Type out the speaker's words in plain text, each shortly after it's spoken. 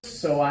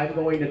So I'm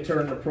going to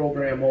turn the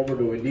program over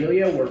to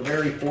Adelia. We're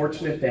very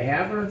fortunate to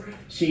have her.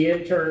 She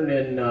interned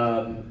in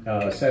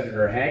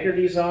Senator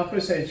Hagerty's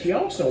office, and she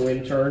also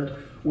interned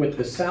with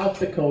the South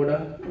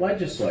Dakota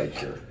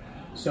legislature.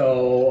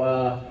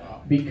 So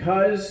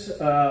because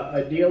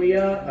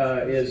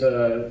Adelia is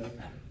a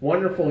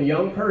wonderful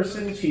young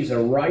person, she's a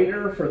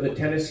writer for the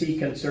Tennessee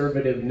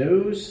Conservative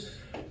News,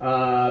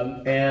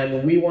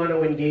 and we want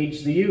to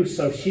engage the youth.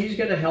 So she's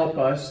going to help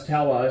us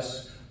tell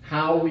us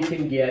how we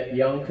can get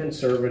young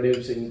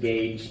conservatives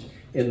engaged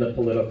in the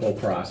political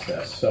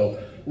process. So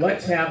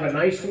let's have a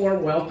nice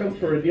warm welcome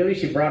for Adelia.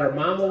 She brought her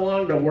mom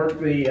along to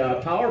work the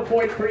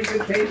PowerPoint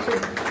presentation,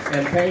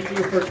 and thank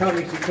you for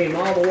coming. She came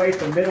all the way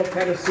from Middle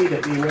Tennessee to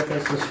be with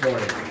us this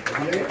morning.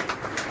 Adelia,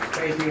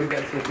 thank you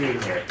again for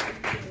being here.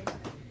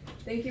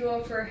 Thank you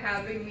all for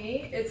having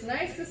me. It's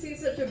nice to see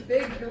such a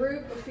big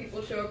group of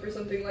people show up for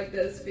something like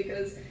this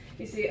because,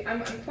 you see,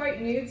 I'm quite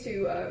new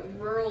to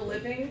rural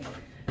living.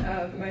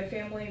 My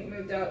family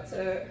moved out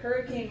to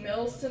Hurricane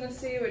Mills,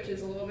 Tennessee, which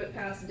is a little bit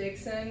past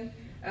Dixon,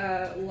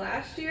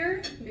 last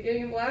year,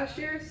 beginning of last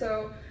year.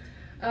 So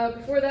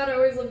before that, I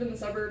always lived in the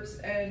suburbs,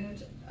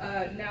 and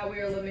now we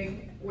are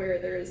living where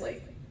there is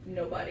like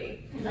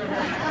nobody.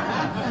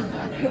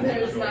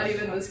 There's not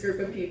even this group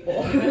of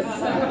people. So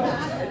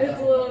it's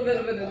a little bit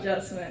of an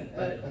adjustment,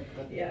 but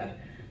yeah.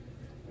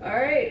 All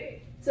right.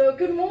 So,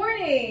 good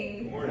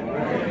morning. Good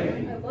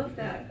morning. I love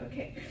that.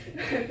 Okay.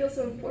 I feel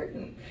so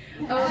important.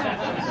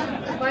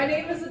 My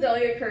name is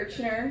Adelia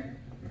Kirchner.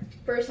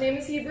 First name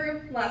is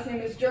Hebrew, last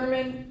name is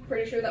German.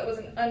 Pretty sure that was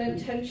an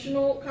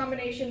unintentional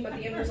combination, but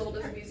the end result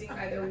is amusing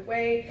either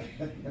way.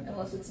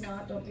 Unless it's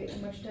not, don't pay too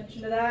much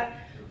attention to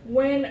that.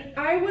 When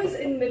I was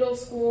in middle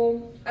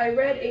school, I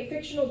read a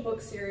fictional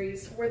book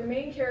series where the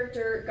main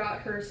character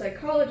got her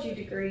psychology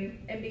degree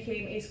and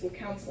became a school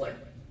counselor.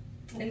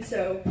 And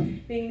so,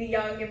 being the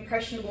young,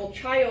 impressionable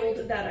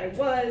child that I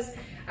was,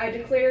 I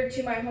declared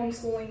to my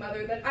homeschooling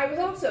mother that I was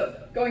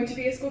also going to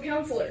be a school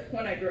counselor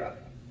when I grew up.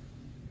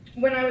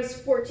 When I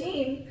was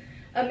 14,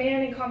 a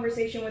man in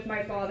conversation with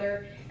my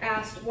father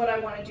asked what I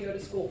wanted to go to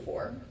school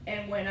for.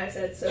 And when I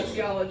said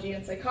sociology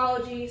and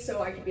psychology,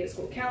 so I could be a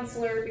school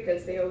counselor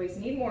because they always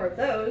need more of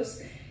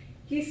those,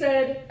 he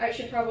said I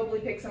should probably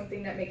pick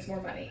something that makes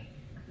more money.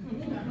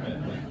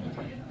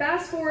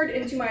 Fast forward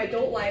into my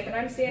adult life, and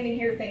I'm standing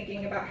here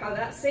thinking about how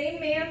that same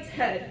man's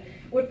head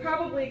would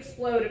probably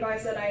explode if I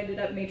said I ended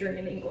up majoring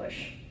in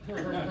English,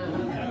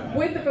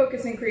 with the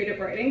focus in creative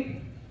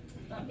writing,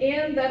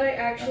 and that I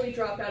actually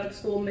dropped out of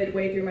school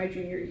midway through my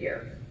junior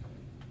year.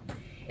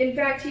 In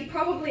fact, he'd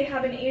probably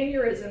have an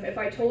aneurysm if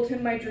I told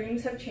him my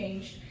dreams have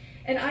changed,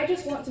 and I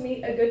just want to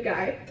meet a good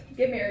guy,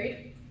 get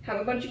married,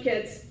 have a bunch of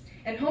kids,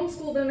 and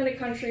homeschool them in a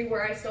country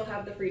where I still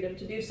have the freedom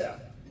to do so.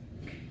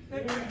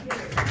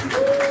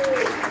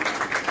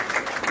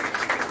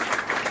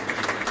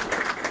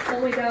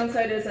 Only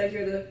downside is I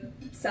hear the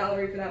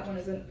salary for that one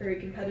isn't very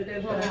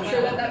competitive, but I'm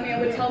sure that man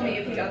would tell me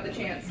if he got the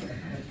chance.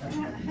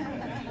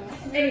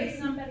 Marry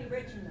somebody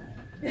rich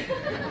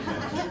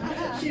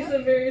enough. She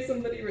said marry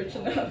somebody rich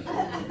enough.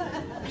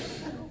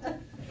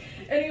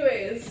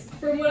 Anyways,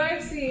 from what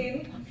I've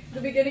seen, the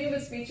beginning of a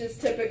speech is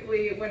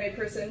typically when a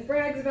person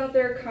brags about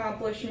their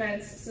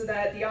accomplishments so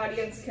that the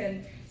audience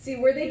can see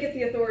where they get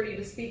the authority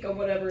to speak on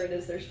whatever it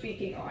is they're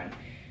speaking on.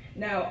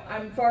 Now,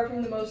 I'm far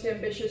from the most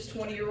ambitious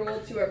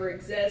 20-year-old to ever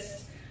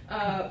exist,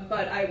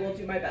 but I will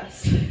do my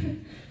best.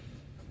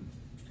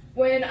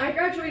 When I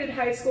graduated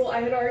high school,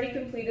 I had already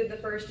completed the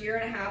first year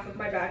and a half of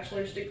my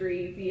bachelor's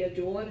degree via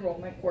dual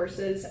enrollment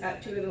courses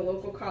at 2 of the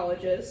local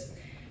colleges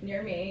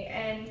near me,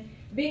 and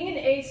being an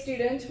A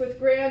student with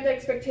grand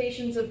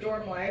expectations of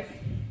dorm life,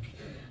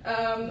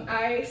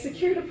 I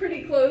secured a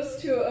pretty close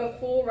to a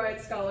full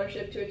ride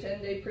scholarship to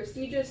attend a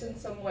prestigious and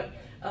somewhat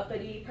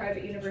uppity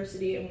private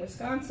university in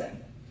Wisconsin.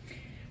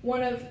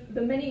 One of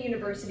the many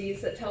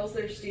universities that tells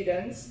their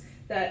students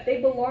that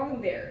they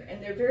belong there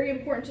and they're very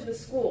important to the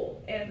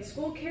school, and the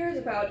school cares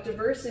about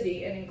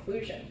diversity and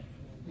inclusion.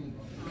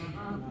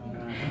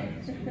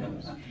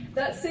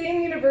 That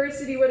same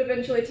university would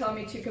eventually tell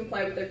me to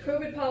comply with their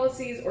COVID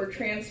policies or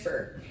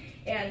transfer.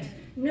 And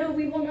no,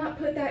 we will not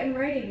put that in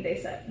writing, they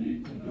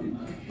said.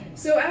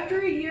 So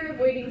after a year of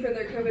waiting for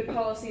their COVID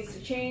policies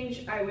to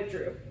change, I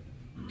withdrew,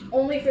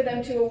 only for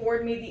them to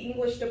award me the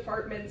English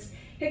department's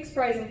Hicks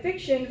Prize in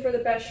Fiction for the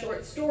best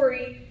short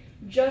story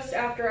just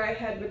after I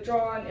had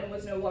withdrawn and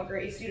was no longer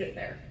a student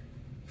there.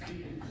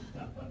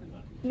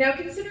 Now,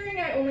 considering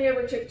I only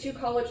ever took 2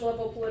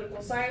 college-level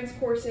political science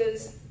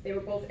courses, they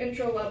were both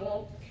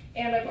intro-level,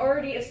 and I've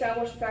already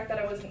established the fact that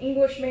I was an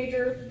English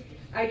major,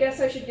 I guess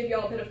I should give you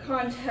all a bit of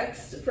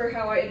context for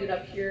how I ended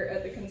up here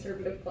at the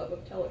Conservative Club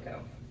of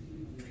Tellico.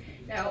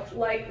 Now,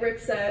 like Rick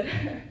said,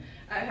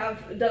 I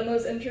have done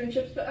those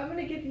internships, but I'm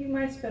going to give you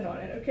my spin on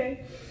it,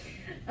 okay?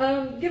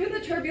 Given the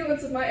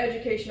turbulence of my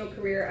educational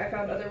career, I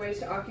found other ways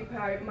to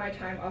occupy my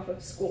time off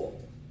of school.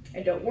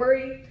 And don't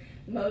worry,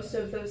 most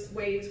of those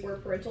ways were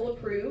parental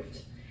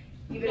approved,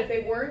 Even if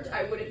they weren't,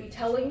 I wouldn't be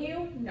telling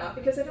you, not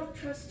because I don't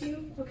trust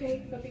you,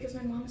 okay, but because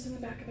my mom is in the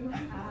back of the room.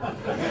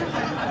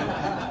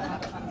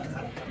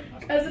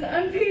 As an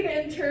unpaid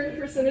intern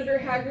for Senator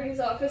Haggerty's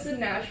office in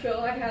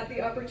Nashville, I had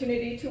the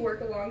opportunity to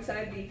work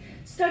alongside the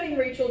stunning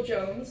Rachel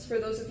Jones, for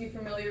those of you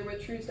familiar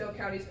with Truesdale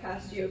County's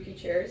past GOP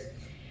chairs.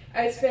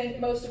 I spent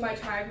most of my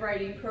time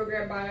writing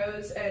program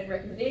bios and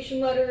recommendation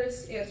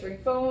letters, answering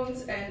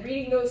phones, and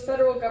reading those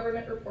federal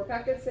government report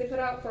packets they put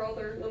out for all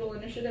their little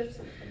initiatives.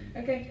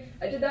 Okay,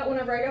 I did that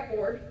whenever I got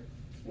bored,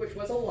 which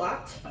was a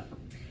lot.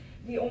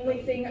 The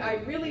only thing I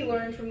really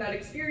learned from that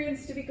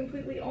experience, to be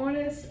completely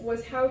honest,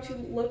 was how to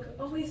look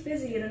always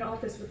busy in an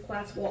office with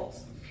glass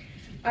walls.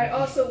 I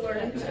also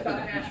learned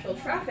about Nashville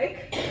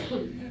traffic.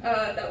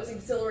 That was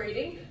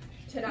exhilarating.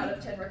 10 out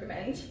of 10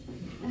 recommend.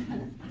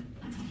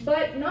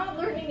 But not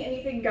learning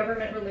anything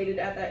government related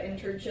at that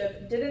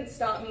internship didn't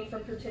stop me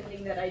from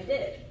pretending that I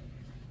did.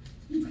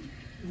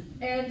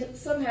 And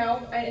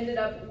somehow I ended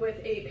up with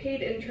a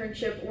paid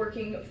internship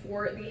working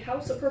for the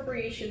House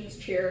Appropriations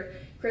Chair,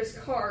 Chris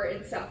Carr,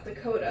 in South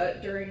Dakota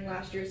during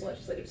last year's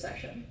legislative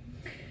session.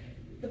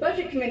 The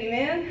Budget Committee,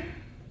 man,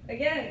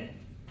 again,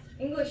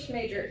 English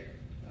major.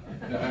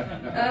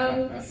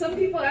 Some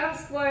people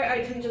ask why I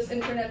didn't just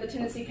intern at the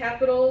Tennessee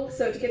Capitol,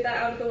 so to get that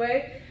out of the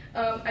way,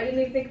 I didn't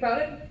even think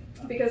about it,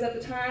 because at the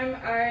time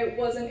I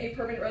wasn't a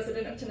permanent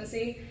resident of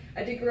Tennessee.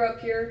 I did grow up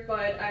here,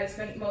 but I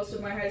spent most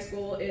of my high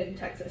school in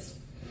Texas.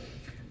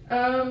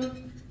 I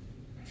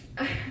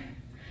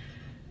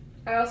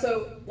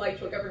also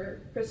liked what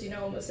Governor Kristi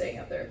Noem was saying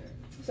up there,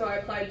 so I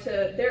applied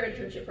to their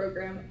internship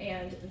program,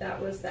 and that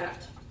was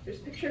that. There's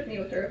a picture of me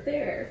with her up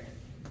there.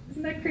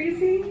 Isn't that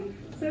crazy?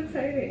 So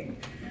exciting.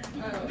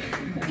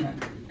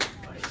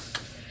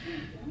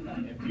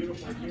 And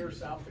beautiful here,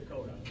 South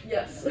Dakota.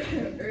 Yes,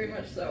 very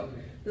much so.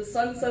 The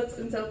sunsets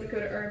in South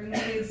Dakota are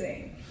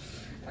amazing.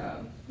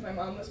 My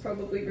mom was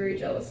probably very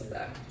jealous of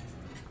that.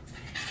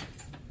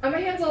 I'm a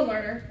hands-on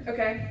learner,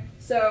 okay?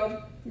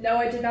 So, no,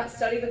 I did not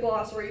study the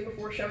glossary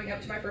before showing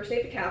up to my first day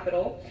at the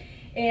Capitol.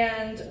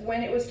 And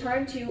when it was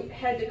time to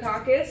head to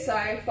caucus,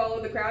 I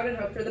followed the crowd and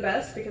hoped for the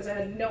best because I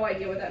had no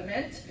idea what that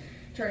meant.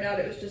 Turned out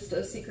it was just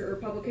a secret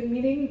Republican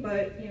meeting,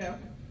 but, you know,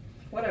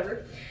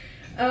 whatever.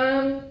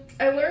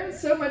 I learned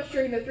so much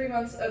during the 3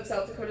 months of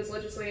South Dakota's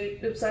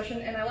legislative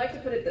session, and I like to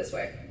put it this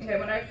way. Okay,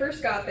 when I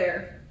first got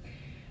there,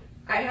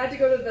 I had to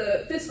go to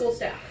the fiscal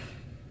staff,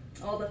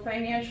 all the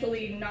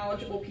financially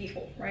knowledgeable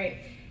people, right?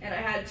 And I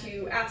had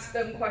to ask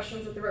them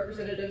questions that the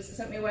representatives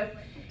sent me with.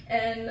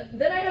 And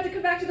then I had to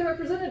come back to the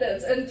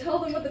representatives and tell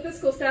them what the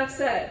fiscal staff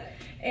said.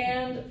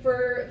 And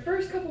for the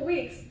first couple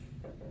weeks,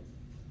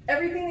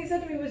 everything they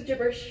said to me was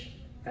gibberish,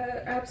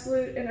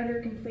 absolute and utter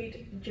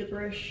complete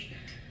gibberish.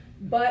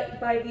 But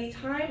by the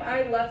time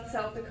I left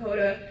South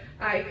Dakota,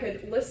 I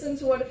could listen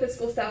to what a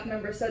fiscal staff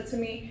member said to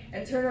me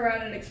and turn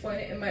around and explain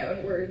it in my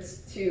own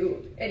words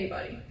to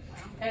anybody.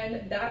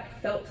 And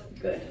that felt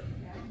good.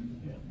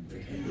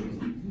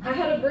 I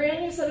had a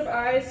brand new set of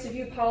eyes to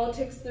view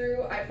politics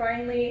through. I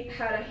finally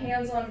had a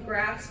hands-on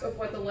grasp of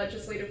what the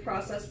legislative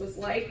process was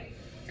like.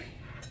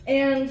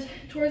 And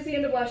towards the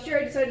end of last year,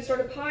 I decided to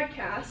start a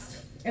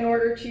podcast in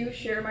order to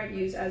share my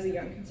views as a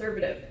young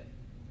conservative.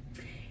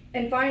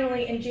 And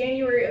finally, in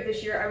January of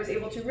this year, I was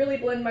able to really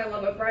blend my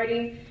love of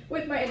writing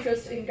with my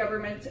interest in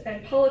government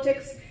and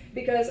politics,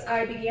 because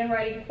I began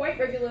writing quite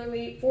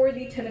regularly for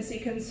the Tennessee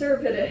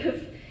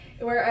Conservative,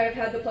 where I have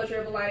had the pleasure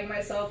of aligning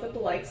myself with the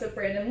likes of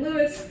Brandon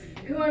Lewis,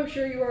 who I'm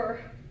sure you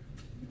are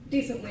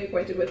decently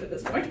acquainted with at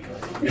this point.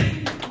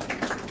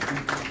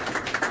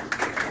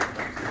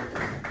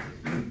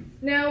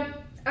 Now,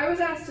 I was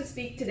asked to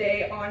speak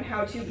today on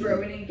how to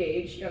grow and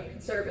engage young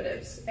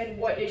conservatives and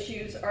what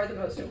issues are the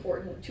most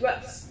important to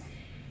us.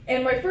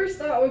 And my first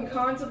thought when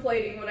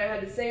contemplating what I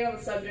had to say on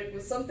the subject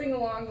was something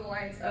along the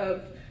lines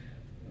of,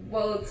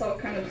 well, it's all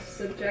kind of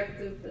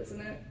subjective,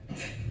 isn't it?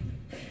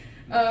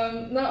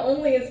 Not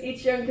only is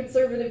each young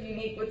conservative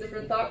unique with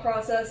different thought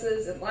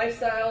processes and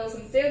lifestyles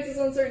and stances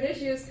on certain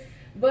issues,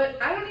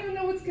 but I don't even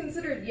know what's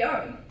considered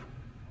young.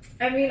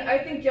 I mean, I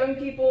think young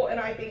people and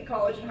I think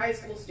college and high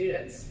school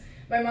students.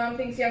 My mom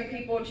thinks young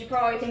people and she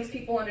probably thinks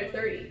people under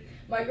 30.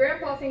 My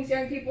grandpa thinks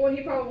young people and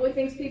he probably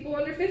thinks people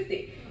under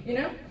 50, you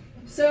know?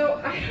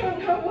 So I don't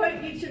know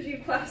what each of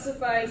you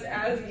classifies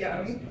as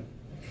young.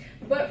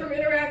 But from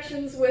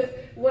interactions with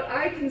what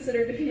I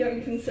consider to be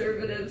young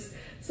conservatives,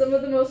 some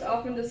of the most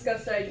often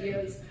discussed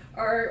ideas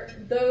are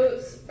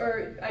those,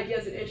 or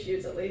ideas and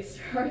issues at least,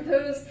 are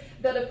those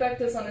that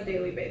affect us on a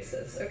daily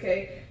basis,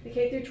 okay? The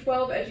K through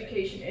 12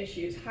 education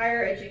issues,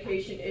 higher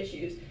education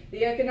issues,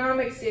 the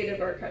economic state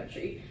of our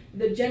country,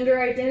 the gender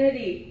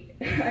identity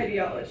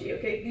ideology,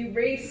 okay? The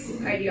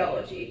race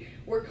ideology.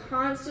 We're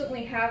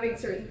constantly having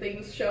certain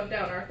things shoved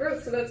down our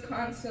throats, so that's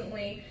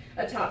constantly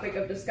a topic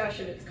of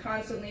discussion. It's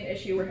constantly an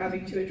issue we're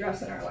having to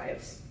address in our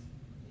lives.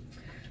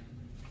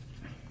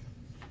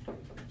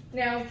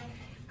 Now,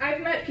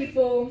 I've met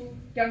people,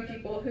 young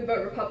people, who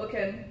vote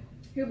Republican,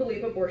 who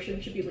believe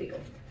abortion should be legal.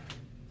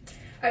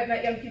 I've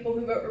met young people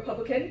who vote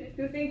Republican,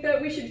 who think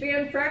that we should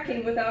ban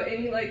fracking without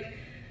any,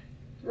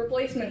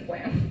 replacement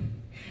plan.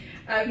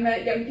 I've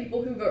met young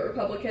people who vote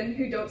Republican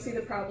who don't see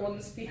the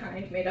problems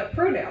behind made-up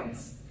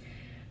pronouns.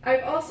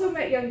 I've also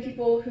met young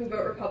people who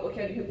vote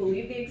Republican who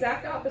believe the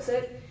exact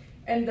opposite,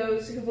 and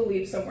those who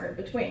believe somewhere in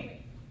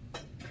between.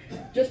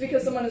 Just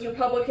because someone is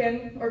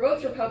Republican or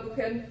votes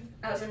Republican,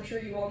 as I'm sure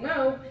you all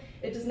know,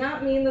 it does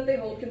not mean that they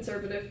hold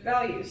conservative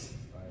values.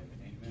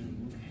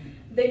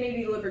 They may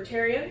be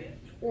libertarian,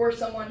 or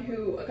someone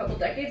who a couple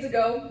decades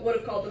ago would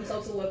have called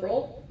themselves a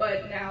liberal,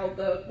 but now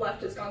the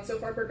left has gone so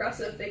far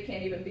progressive they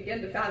can't even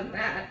begin to fathom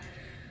that.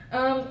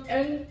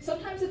 And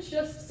sometimes it's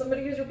just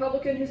somebody who's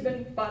Republican who's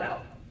been bought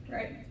out,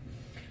 right?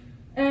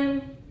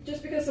 And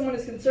just because someone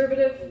is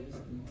conservative,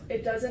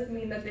 it doesn't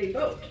mean that they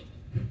vote.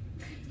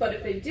 But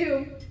if they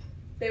do,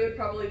 they would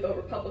probably vote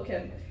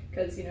Republican,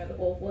 because, you know, the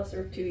whole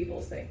lesser of two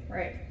evils thing,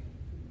 right?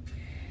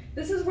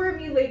 This is where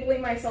me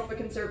labeling myself a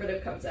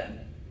conservative comes in.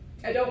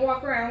 I don't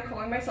walk around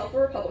calling myself a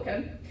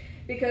Republican,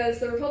 because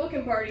the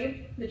Republican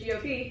Party, the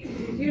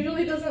GOP,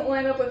 usually doesn't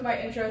line up with my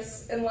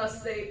interests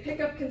unless they pick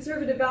up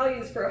conservative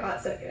values for a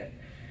hot second.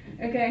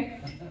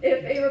 Okay?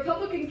 If a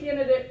Republican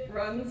candidate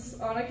runs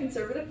on a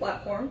conservative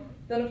platform,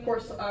 then of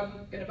course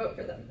I'm going to vote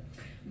for them.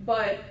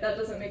 But that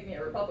doesn't make me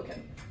a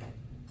Republican.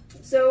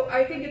 So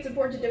I think it's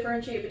important to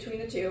differentiate between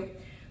the two.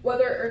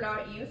 Whether or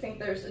not you think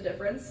there's a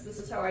difference, this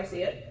is how I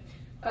see it.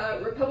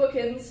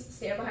 Republicans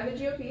stand behind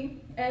the GOP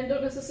and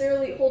don't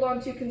necessarily hold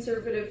on to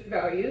conservative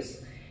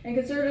values, and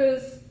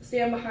conservatives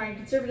stand behind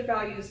conservative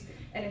values,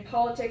 and in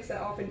politics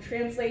that often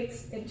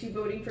translates into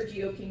voting for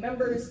GOP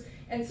members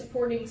and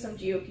supporting some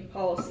GOP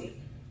policy.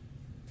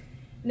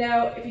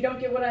 Now, if you don't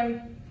get what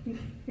I'm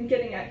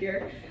getting at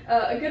here,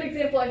 a good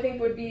example I think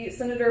would be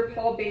Senator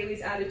Paul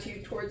Bailey's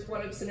attitude towards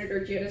one of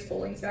Senator Janice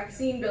Bolling's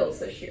vaccine bills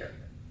this year.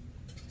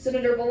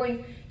 Senator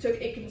Bolling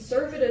took a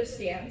conservative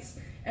stance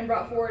and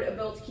brought forward a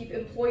bill to keep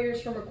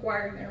employers from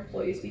requiring their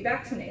employees be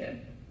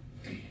vaccinated.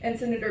 And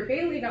Senator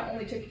Bailey not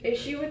only took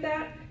issue with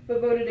that, but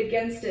voted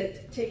against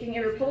it, taking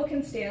a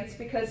Republican stance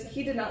because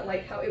he did not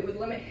like how it would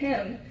limit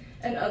him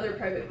and other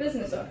private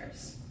business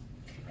owners.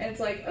 And it's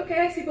like, okay,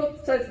 I see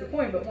both sides of the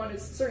coin, but one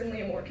is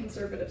certainly a more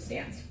conservative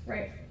stance,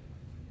 right?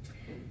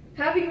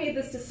 Having made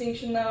this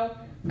distinction, though,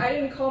 I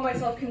didn't call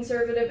myself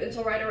conservative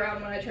until right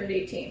around when I turned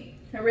 18.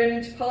 I was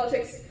into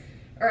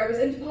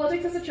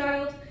politics as a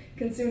child,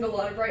 consumed a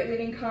lot of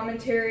right-leaning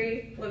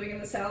commentary, living in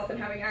the South and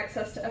having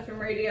access to FM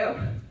radio.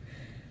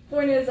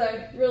 Point is,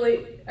 I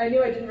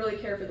knew I didn't really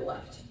care for the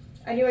left.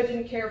 I knew I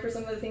didn't care for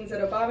some of the things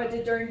that Obama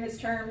did during his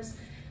terms,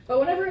 but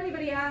whenever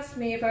anybody asked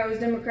me if I was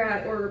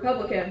Democrat or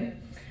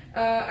Republican,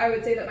 I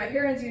would say that my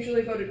parents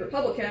usually voted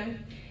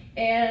Republican,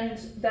 and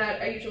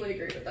that I usually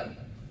agreed with them.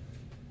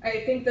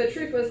 I think the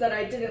truth was that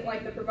I didn't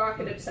like the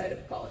provocative side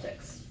of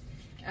politics.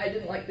 I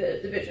didn't like the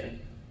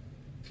division.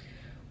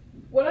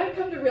 What I've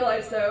come to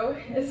realize, though,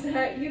 is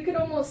that you could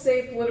almost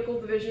say political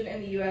division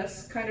in the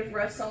U.S. kind of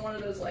rests on one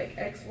of those, like,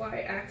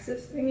 XY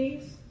axis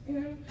thingies,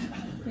 you know?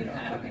 You know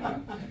what I'm talking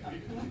about.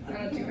 I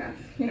don't do math.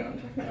 You know what I'm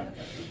talking about.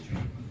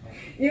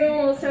 You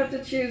almost have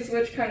to choose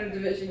which kind of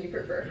division you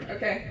prefer,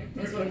 okay?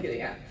 That's what I'm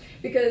getting at.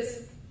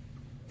 Because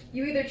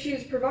you either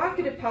choose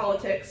provocative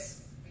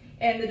politics,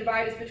 and the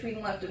divide is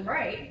between left and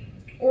right,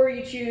 or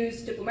you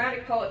choose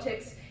diplomatic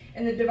politics,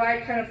 and the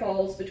divide kind of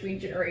falls between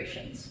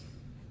generations.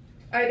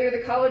 Either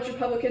the college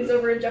Republicans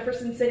over in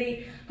Jefferson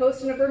City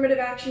host an affirmative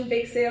action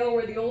bake sale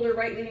where the older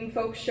right-leaning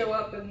folks show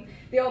up and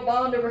they all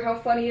bond over how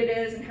funny it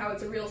is and how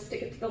it's a real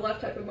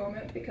stick-it-to-the-left type of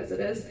moment, because it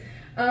is.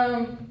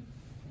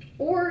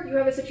 Or you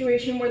have a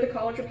situation where the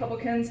college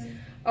Republicans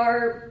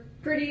are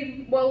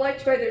pretty well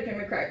liked by their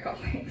Democrat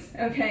colleagues,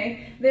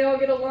 okay? They all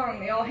get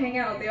along, they all hang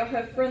out, they all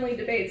have friendly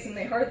debates, and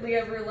they hardly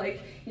ever,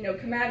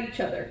 come at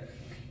each other.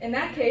 In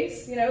that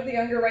case, the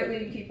younger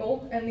right-leaning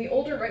people and the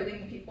older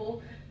right-leaning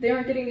people, they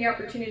aren't getting the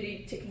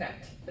opportunity to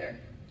connect there.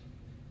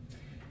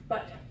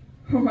 But,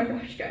 oh my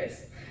gosh,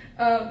 guys,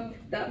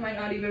 that might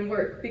not even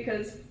work,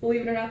 because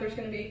believe it or not, there's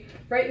going to be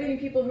right-leaning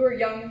people who are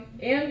young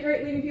and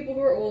right-leaning people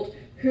who are old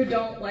who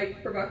don't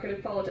like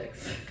provocative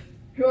politics,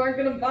 who aren't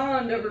going to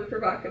bond over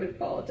provocative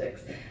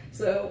politics.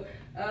 So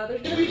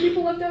there's going to be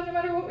people left out no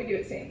matter what we do,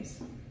 it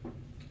seems.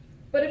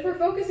 But if we're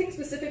focusing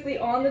specifically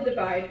on the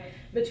divide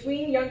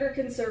between younger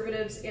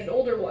conservatives and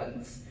older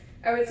ones,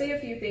 I would say a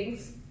few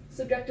things,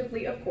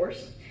 subjectively, of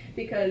course,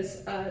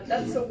 because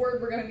that's the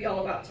word we're going to be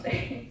all about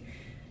today.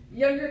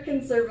 Younger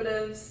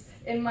conservatives,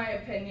 in my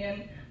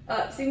opinion,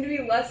 seem to be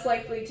less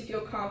likely to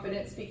feel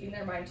confident speaking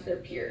their mind to their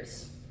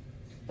peers.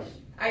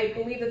 I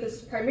believe that this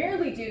is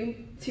primarily due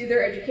to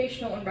their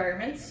educational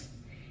environments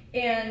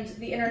and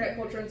the internet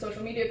culture and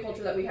social media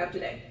culture that we have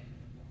today.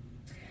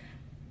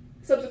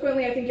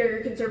 Subsequently, I think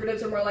younger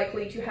conservatives are more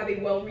likely to have a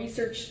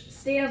well-researched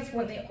stance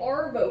when they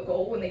are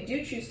vocal, when they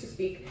do choose to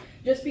speak,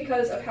 just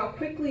because of how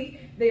quickly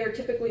they are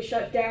typically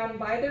shut down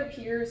by their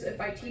peers and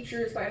by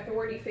teachers, by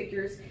authority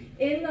figures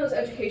in those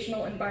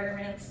educational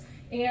environments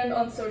and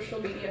on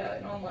social media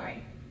and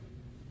online.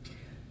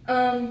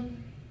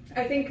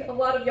 I think a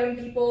lot of young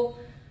people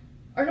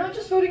are not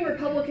just voting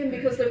Republican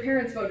because their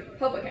parents voted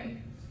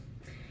Republican.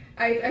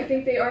 I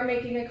think they are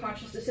making a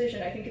conscious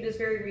decision. I think it is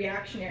very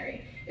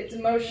reactionary. It's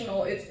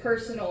emotional, it's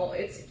personal,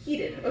 it's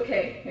heated,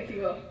 okay, if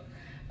you will.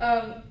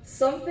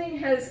 Something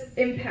has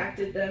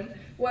impacted them,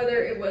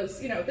 whether it was,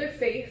 their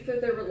faith or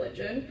their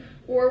religion,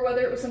 or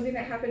whether it was something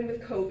that happened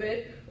with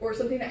COVID, or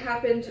something that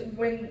happened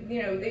when,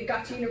 they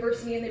got to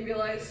university and they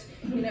realized,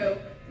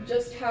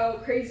 just how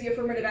crazy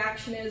affirmative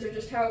action is, or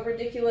just how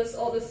ridiculous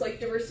all this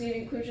diversity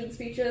and inclusion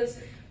speech is.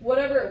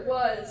 Whatever it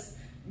was,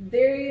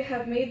 they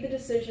have made the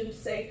decision to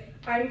say,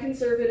 I'm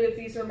conservative,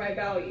 these are my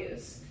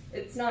values.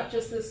 It's not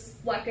just this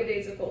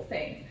lackadaisical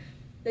thing.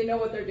 They know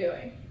what they're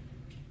doing.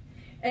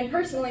 And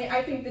personally,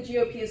 I think the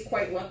GOP is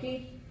quite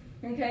lucky,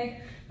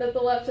 okay, that the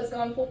left has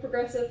gone full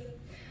progressive.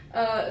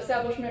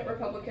 Establishment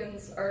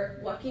Republicans are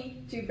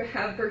lucky to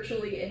have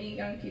virtually any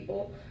young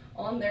people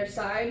on their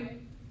side,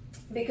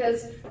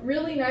 because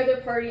really neither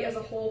party as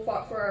a whole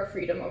fought for our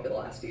freedom over the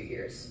last few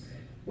years.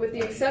 With the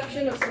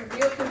exception of some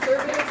real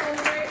conservatives on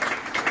the right.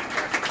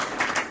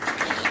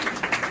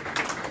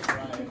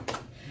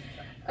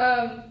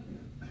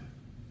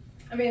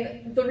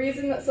 The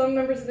reason that some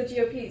members of the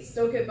GOP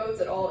still get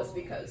votes at all is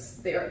because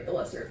they are the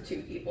lesser of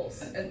two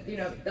evils. And,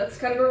 that's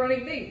kind of a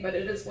running thing, but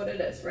it is what it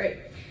is, right?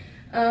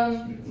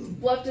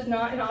 Left is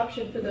not an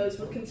option for those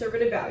with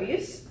conservative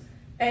values.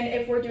 And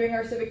if we're doing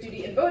our civic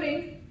duty in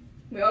voting,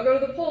 we all go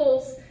to the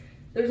polls,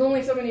 there's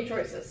only so many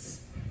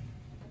choices.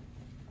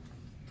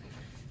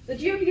 The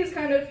GOP is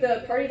kind of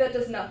the party that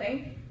does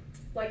nothing,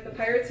 like the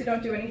pirates who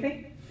don't do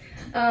anything.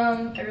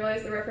 I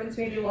realize the reference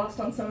may be lost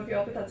on some of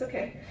y'all, but that's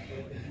okay.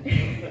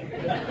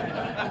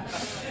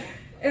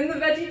 In the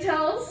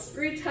VeggieTales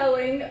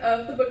retelling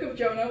of the Book of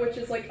Jonah, which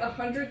is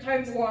 100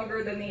 times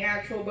longer than the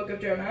actual Book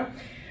of Jonah,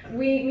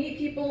 we meet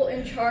people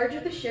in charge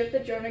of the ship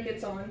that Jonah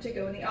gets on to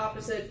go in the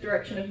opposite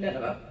direction of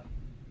Nineveh.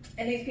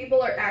 And these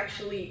people are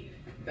actually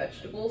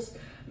vegetables,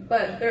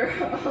 but they're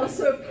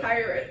also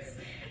pirates.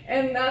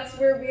 And that's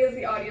where we as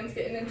the audience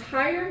get an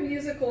entire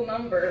musical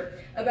number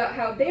about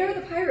how they are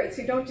the pirates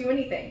who don't do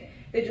anything.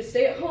 They just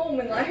stay at home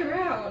and lie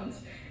around.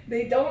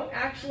 They don't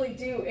actually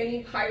do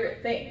any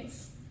pirate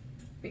things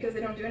because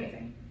they don't do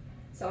anything.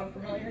 Sound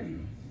familiar?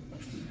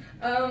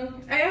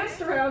 I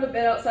asked around a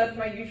bit outside of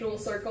my usual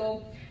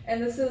circle,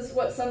 and this is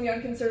what some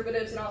young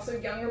conservatives and also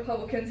young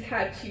Republicans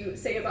had to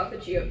say about the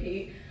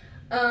GOP.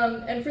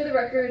 And for the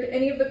record,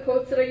 any of the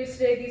quotes that I used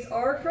today, these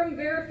are from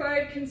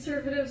verified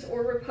conservatives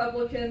or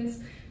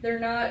Republicans. They're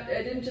not,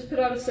 I didn't just put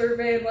out a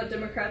survey and let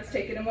Democrats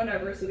take it and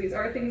whatever, so these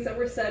are things that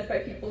were said by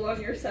people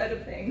on your side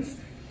of things.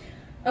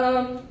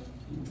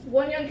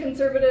 One young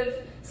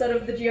conservative said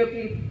of the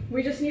GOP,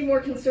 we just need more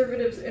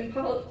conservatives in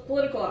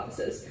political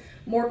offices,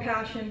 more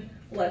passion,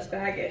 less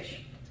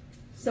baggage.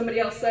 Somebody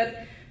else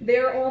said,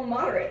 they're all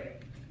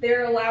moderate.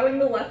 They're allowing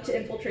the left to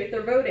infiltrate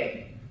their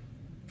voting.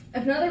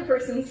 Another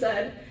person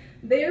said,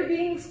 they are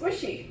being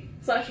squishy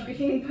 /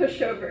 being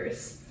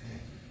pushovers.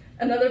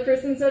 Another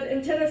person said,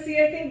 in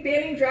Tennessee, I think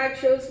banning drag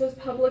shows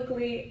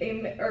publicly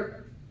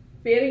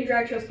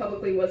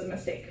was a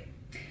mistake.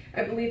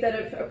 I believe that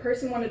if a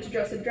person wanted to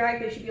dress in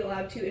drag, they should be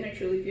allowed to in a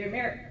truly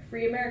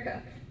free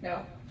America.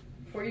 Now,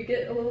 before you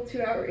get a little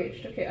too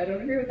outraged, okay, I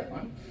don't agree with that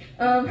one.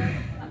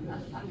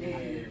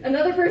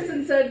 Another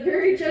person said,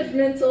 very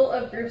judgmental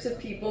of groups of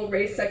people,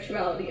 race,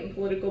 sexuality, and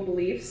political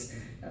beliefs.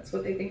 That's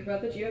what they think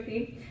about the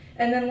GOP.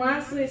 And then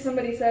lastly,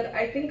 somebody said,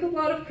 I think a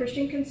lot of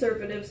Christian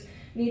conservatives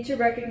need to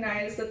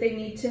recognize that they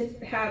need to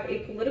have a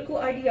political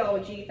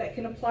ideology that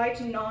can apply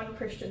to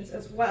non-Christians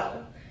as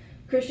well.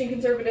 Christian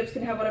conservatives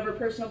can have whatever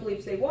personal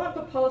beliefs they want,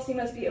 but policy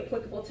must be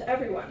applicable to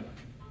everyone.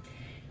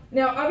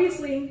 Now,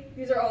 obviously,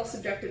 these are all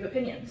subjective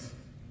opinions,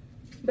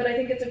 but I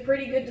think it's a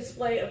pretty good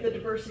display of the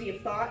diversity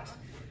of thought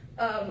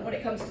when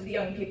it comes to the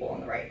young people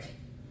on the right.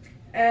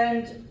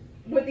 And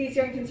would these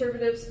young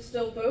conservatives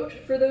still vote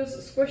for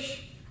those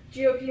squish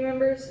GOP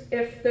members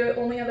if the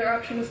only other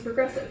option was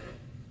progressive?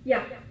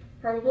 Yeah,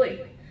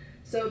 probably.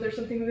 So there's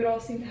something we would all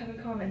seem to have in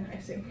common, I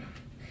assume.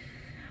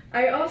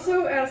 I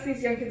also asked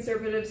these young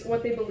conservatives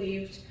what they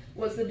believed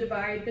was the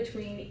divide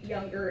between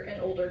younger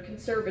and older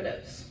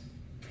conservatives.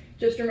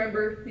 Just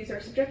remember, these are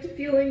subjective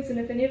feelings, and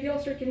if any of y'all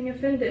start getting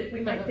offended,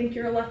 we might think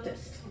you're a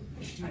leftist.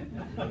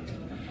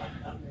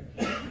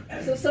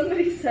 So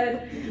somebody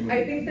said,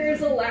 I think there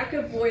is a lack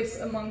of voice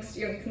amongst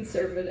young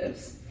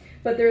conservatives,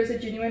 but there is a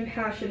genuine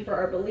passion for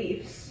our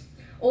beliefs.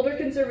 Older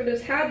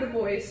conservatives have the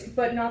voice,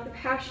 but not the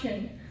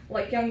passion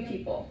like young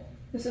people.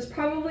 This is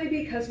probably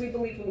because we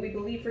believe what we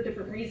believe for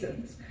different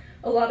reasons.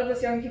 A lot of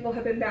us young people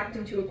have been backed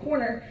into a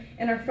corner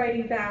and are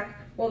fighting back,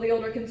 while the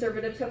older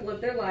conservatives have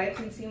lived their lives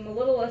and seem a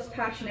little less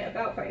passionate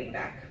about fighting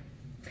back.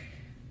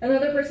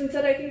 Another person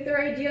said, I think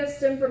their ideas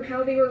stem from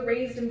how they were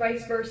raised and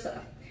vice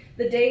versa.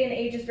 The day and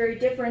age is very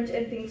different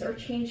and things are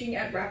changing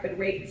at rapid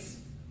rates.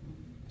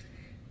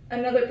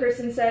 Another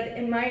person said,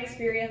 in my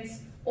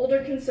experience,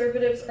 older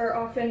conservatives are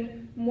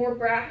often more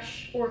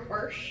brash or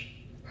harsh,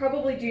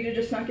 probably due to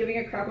just not giving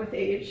a crap with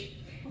age.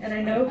 And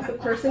I know the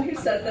person who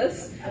said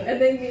this, and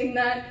they mean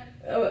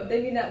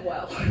that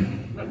well.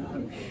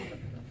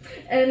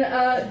 And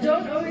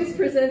don't always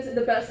present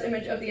the best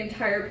image of the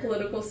entire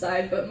political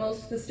side, but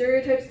most of the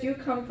stereotypes do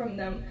come from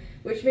them,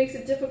 which makes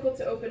it difficult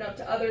to open up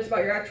to others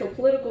about your actual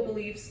political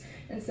beliefs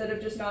instead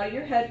of just nodding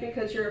your head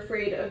because you're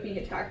afraid of being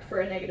attacked for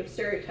a negative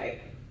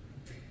stereotype.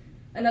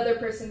 Another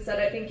person said,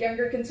 I think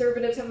younger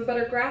conservatives have a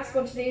better grasp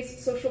on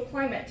today's social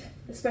climate,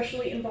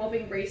 especially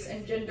involving race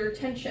and gender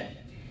tension.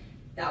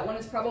 That one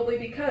is probably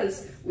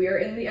because we are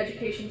in the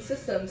education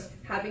systems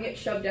having it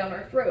shoved down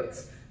our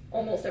throats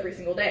almost every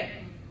single day.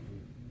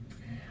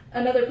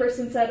 Another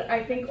person said,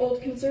 I think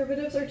old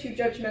conservatives are too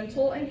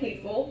judgmental and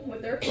hateful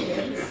with their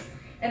opinions,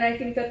 and I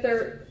think that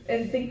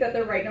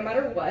they're right no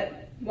matter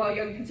what, while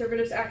young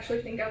conservatives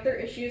actually think out their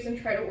issues and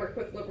try to work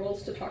with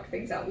liberals to talk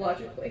things out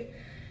logically.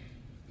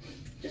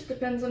 Just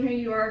depends on who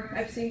you are.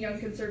 I've seen young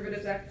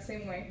conservatives act the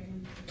same way.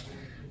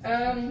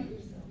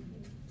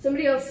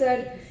 Somebody else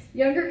said,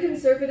 younger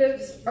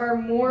conservatives are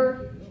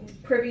more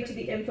privy to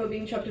the info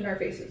being shoved in our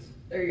faces.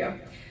 There you go.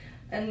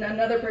 And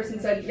another person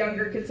said,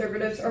 younger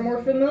conservatives are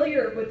more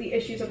familiar with the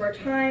issues of our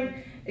time,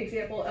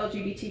 example,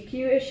 LGBTQ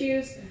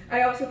issues.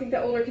 I also think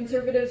that older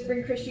conservatives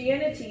bring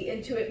Christianity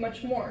into it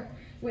much more.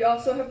 We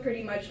also have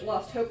pretty much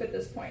lost hope at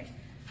this point.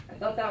 I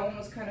thought that one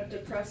was kind of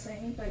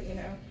depressing, but you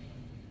know,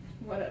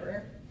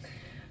 whatever.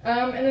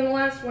 And then the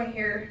last one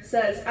here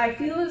says, I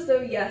feel as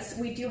though, yes,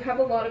 we do have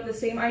a lot of the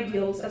same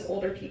ideals as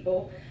older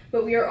people,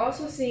 but we are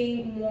also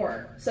seeing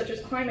more, such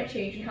as climate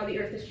change and how the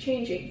earth is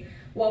changing.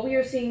 While we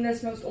are seeing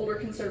this, most older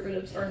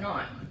conservatives are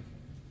not.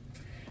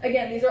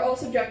 Again, these are all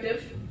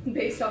subjective,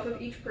 based off of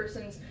each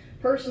person's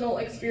personal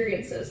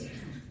experiences.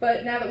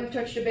 But now that we've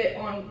touched a bit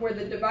on where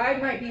the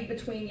divide might be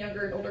between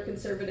younger and older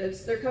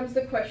conservatives, there comes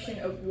the question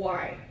of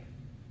why.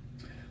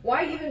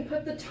 Why even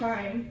put the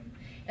time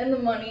and the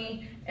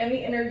money and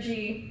the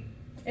energy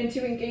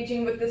into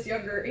engaging with this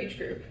younger age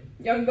group?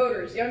 Young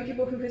voters, young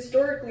people who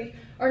historically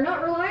are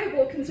not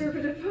reliable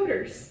conservative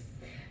voters.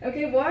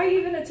 Okay, why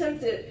even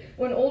attempt it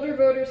when older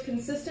voters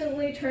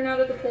consistently turn out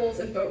at the polls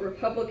and vote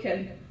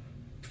Republican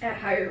at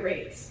higher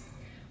rates?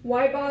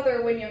 Why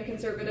bother when young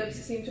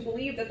conservatives seem to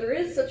believe that there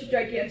is such a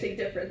gigantic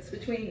difference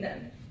between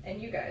them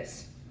and you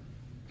guys?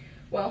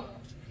 Well,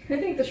 I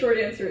think the short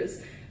answer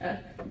is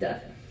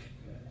death.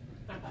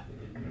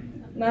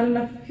 Not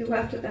enough of you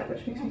laughed at that,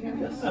 which makes me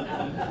nervous.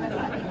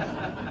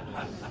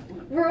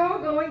 We're all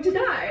going to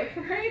die,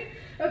 right?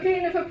 Okay,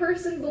 and if a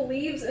person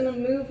believes in a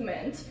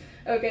movement,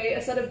 okay,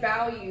 a set of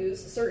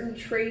values, certain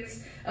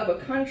traits of a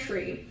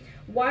country,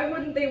 why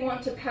wouldn't they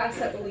want to pass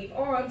that belief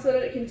on so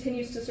that it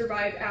continues to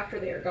survive after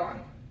they are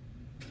gone?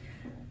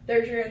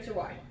 There's your answer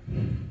why.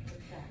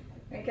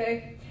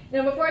 Okay?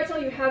 Now, before I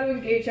tell you how to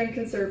engage young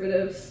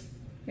conservatives,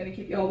 I'm going to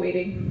keep you all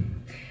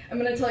waiting. I'm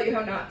going to tell you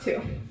how not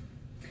to.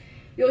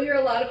 You'll hear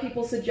a lot of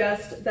people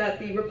suggest that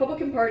the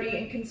Republican Party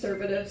and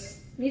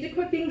conservatives need to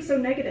quit being so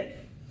negative,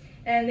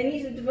 and they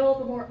need to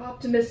develop a more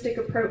optimistic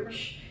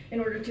approach in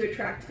order to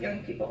attract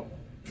young people.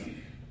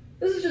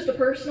 This is just a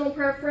personal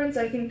preference.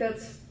 I think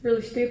that's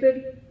really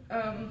stupid.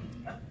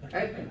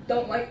 I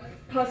don't like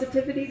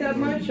positivity that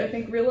much. I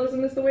think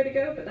realism is the way to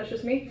go, but that's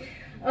just me.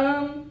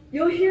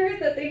 You'll hear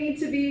that they need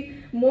to be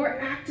more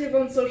active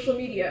on social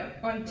media,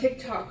 on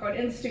TikTok, on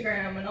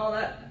Instagram, and all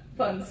that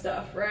fun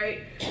stuff,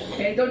 right?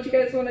 Okay, don't you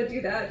guys want to do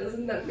that?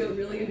 Doesn't that feel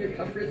really in your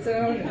comfort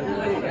zone?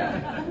 Really,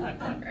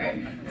 yeah.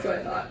 Right, that's what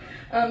I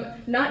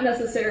thought. Not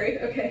necessary,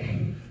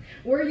 okay.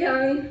 We're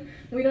young.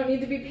 We don't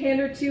need to be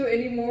pandered to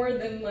any more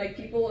than like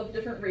people of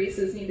different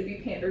races need to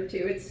be pandered to.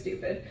 It's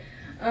stupid.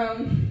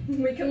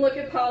 We can look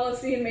at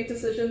policy and make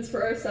decisions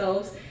for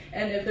ourselves,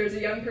 and if there's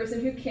a young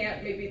person who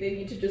can't, maybe they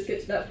need to just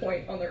get to that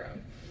point on their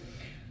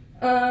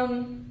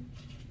own.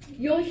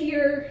 You'll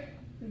hear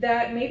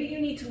that maybe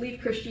you need to leave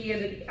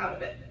Christianity out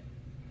of it.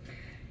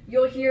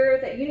 You'll hear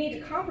that you need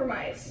to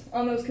compromise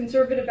on those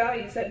conservative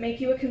values that make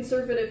you a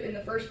conservative in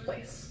the first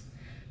place.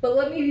 But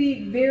let me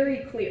be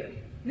very clear.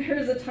 There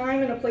is a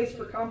time and a place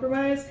for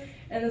compromise,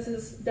 and this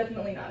is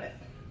definitely not it.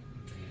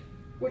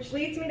 Which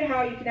leads me to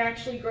how you can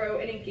actually grow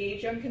and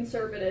engage young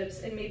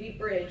conservatives and maybe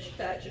bridge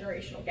that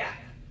generational gap.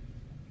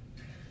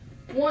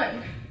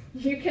 One,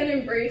 you can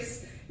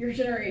embrace your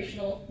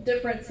generational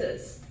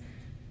differences.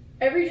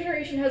 Every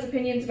generation has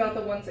opinions about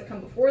the ones that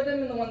come before them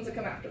and the ones that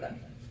come after them.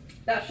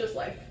 That's just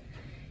life.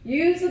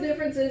 Use the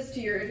differences to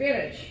your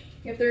advantage.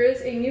 If there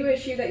is a new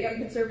issue that young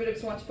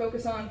conservatives want to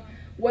focus on,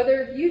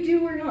 whether you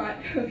do or not,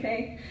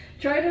 okay,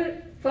 try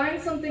to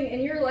find something in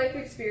your life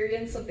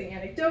experience, something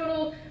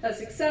anecdotal, a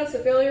success, a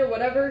failure,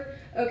 whatever,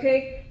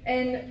 okay,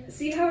 and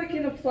see how it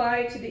can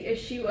apply to the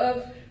issue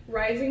of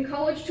rising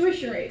college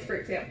tuition rates, for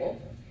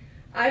example.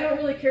 I don't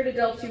really care to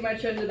delve too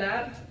much into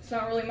that. It's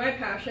not really my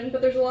passion, but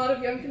there's a lot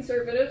of young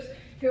conservatives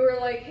who are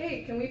like,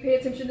 hey, can we pay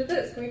attention to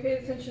this? Can we pay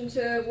attention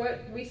to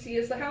what we see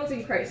as the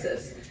housing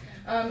crisis?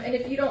 And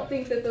if you don't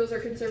think that those are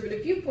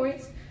conservative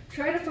viewpoints,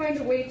 try to find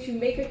a way to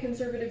make a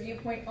conservative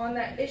viewpoint on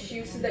that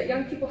issue so that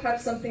young people have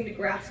something to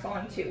grasp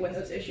onto when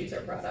those issues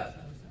are brought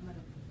up.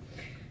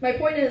 My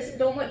point is,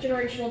 don't let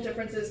generational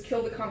differences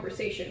kill the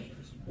conversation.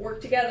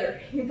 Work together.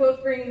 You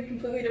both bring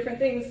completely different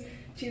things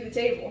to the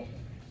table.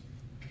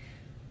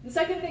 The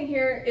second thing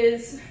here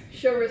is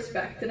show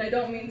respect, and I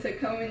don't mean to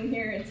come in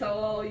here and tell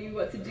all you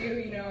what to do.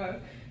 You know,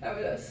 I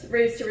was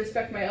raised to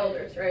respect my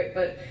elders, right?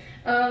 But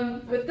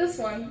with this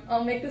one,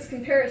 I'll make this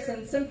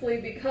comparison simply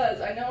because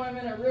I know I'm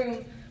in a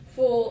room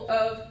full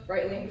of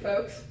right-leaning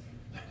folks.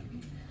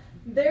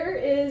 There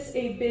is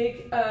a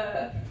big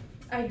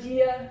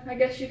idea, I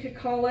guess you could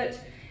call it,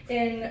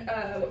 in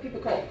what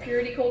people call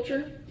purity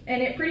culture.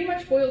 And it pretty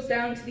much boils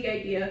down to the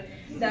idea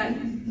that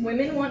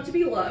women want to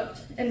be loved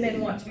and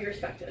men want to be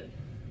respected.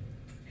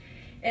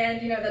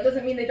 And, you know, that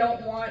doesn't mean they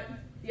don't want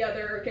the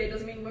other, okay? It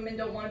doesn't mean women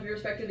don't want to be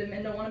respected and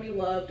men don't want to be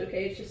loved,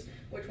 okay? It's just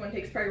which one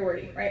takes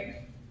priority,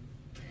 right?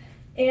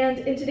 And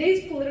in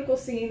today's political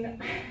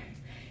scene,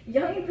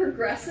 young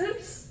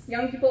progressives,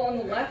 young people on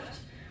the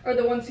left, are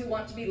the ones who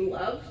want to be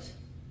loved.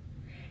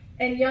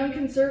 And young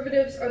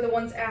conservatives are the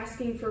ones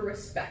asking for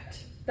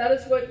respect. That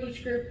is what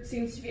each group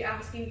seems to be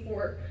asking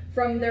for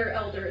from their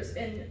elders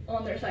and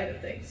on their side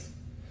of things.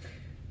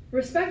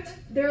 Respect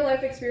their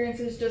life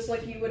experiences just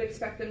like you would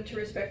expect them to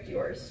respect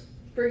yours.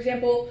 For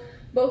example,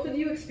 both of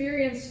you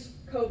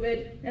experienced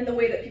COVID and the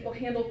way that people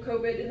handled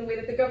COVID and the way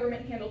that the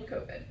government handled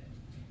COVID.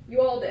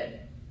 You all did.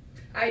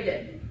 I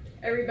did.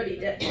 Everybody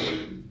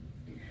did.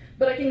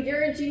 But I can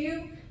guarantee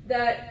you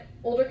that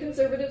older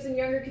conservatives and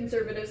younger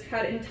conservatives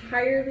had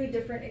entirely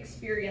different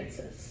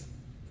experiences.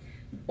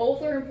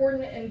 Both are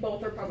important and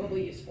both are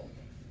probably useful.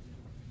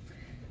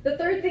 The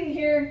third thing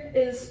here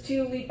is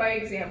to lead by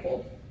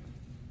example.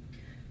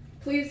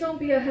 Please don't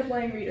be a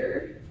headline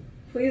reader.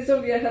 Please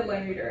don't be a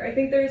headline reader. I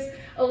think there's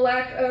a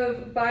lack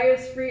of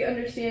bias-free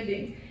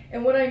understanding.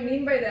 And what I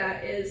mean by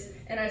that is,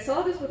 and I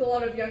saw this with a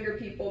lot of younger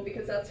people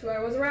because that's who I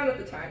was around at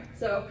the time.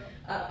 So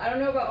I don't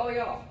know about all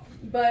y'all,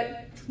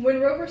 but when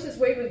Roe versus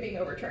Wade was being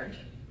overturned,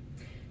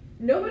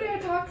 nobody I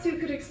talked to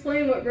could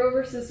explain what Roe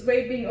versus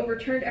Wade being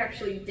overturned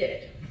actually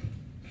did.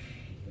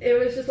 It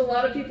was just a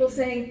lot of people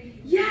saying,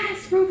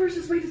 yes, Roe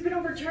versus Wade has been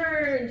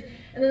overturned.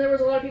 And then there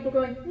was a lot of people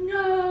going,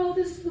 no,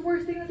 this is the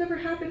worst thing that's ever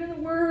happened in the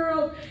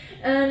world.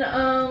 And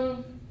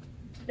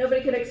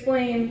nobody could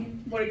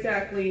explain what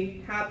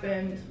exactly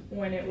happened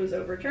when it was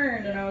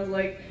overturned. And I was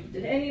like,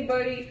 did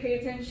anybody pay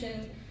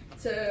attention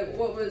to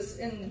what was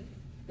in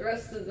the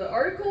rest of the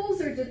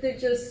articles, or did they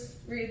just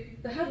read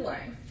the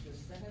headline?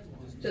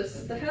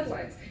 Just the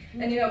headlines.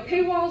 And you know,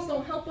 paywalls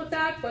don't help with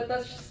that, but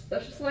that's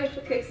just life.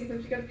 Okay,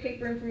 sometimes you gotta pay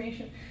for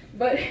information.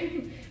 But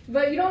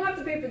you don't have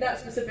to pay for that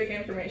specific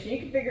information. You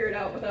can figure it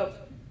out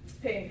without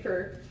paying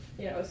for,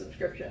 you know, a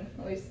subscription.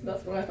 At least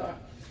that's what I thought.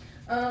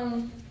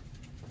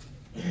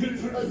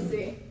 Let's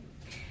see.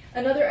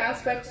 Another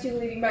aspect to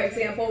leading by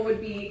example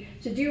would be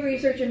to do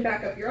research and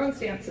back up your own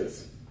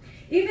stances.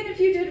 Even if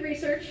you did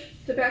research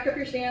to back up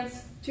your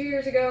stance 2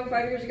 years ago,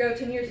 5 years ago,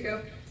 10 years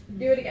ago,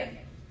 do it again.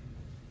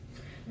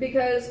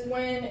 Because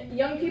when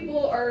young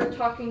people are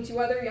talking to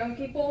other young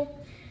people,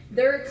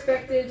 they're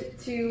expected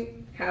to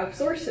have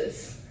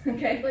sources,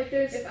 okay? Like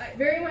there's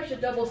very much a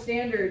double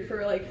standard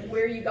for like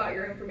where you got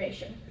your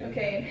information,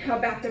 okay? And how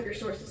backed up your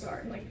sources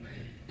are. I'm like,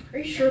 are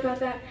you sure about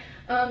that?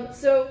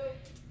 So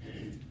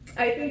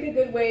I think a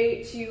good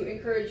way to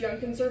encourage young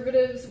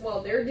conservatives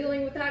while they're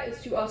dealing with that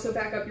is to also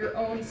back up your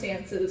own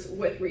stances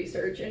with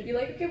research and be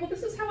like, okay, well,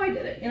 this is how I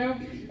did it, you know?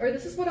 Or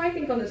this is what I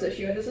think on this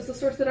issue, and this is the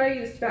source that I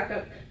used to back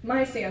up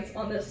my stance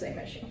on this same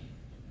issue.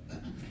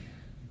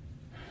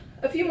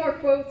 A few more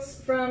quotes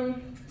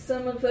from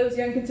some of those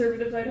young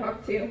conservatives I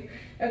talked to.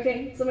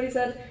 Okay, somebody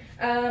said,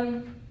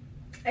 I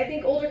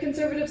think older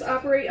conservatives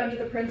operate under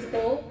the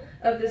principle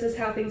of this is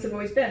how things have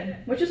always been,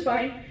 which is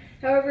fine.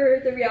 However,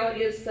 the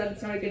reality is that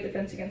it's not a good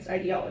defense against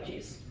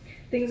ideologies.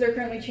 Things are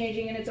currently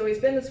changing and it's always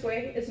been this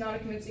way is not a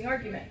convincing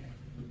argument.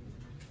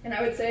 And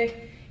I would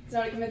say it's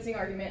not a convincing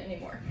argument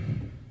anymore.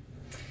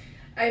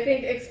 I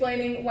think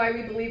explaining why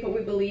we believe what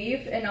we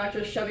believe and not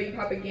just shoving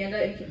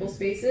propaganda in people's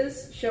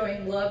faces,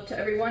 showing love to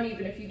everyone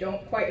even if you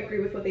don't quite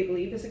agree with what they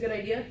believe is a good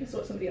idea. This is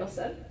what somebody else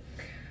said.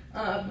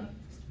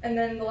 And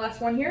then the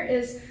last one here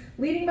is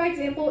leading by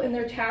example in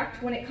their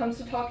tact when it comes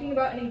to talking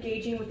about and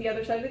engaging with the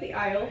other side of the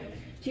aisle.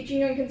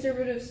 Teaching young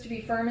conservatives to be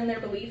firm in their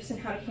beliefs and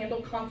how to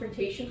handle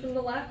confrontation from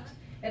the left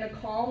in a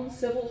calm,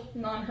 civil,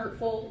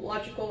 non-hurtful,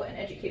 logical, and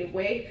educated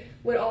way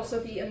would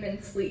also be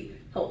immensely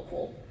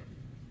helpful.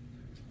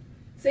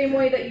 Same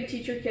way that you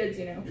teach your kids,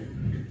 you know,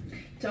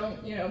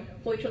 don't, you know,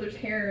 pull each other's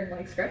hair and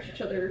like scratch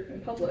each other in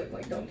public.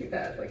 Like, don't do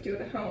that. Like, do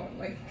it at home.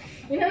 Like,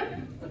 you know?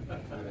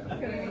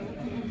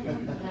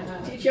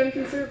 Teach young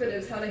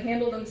conservatives how to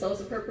handle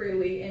themselves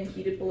appropriately in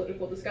heated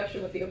political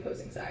discussion with the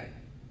opposing side.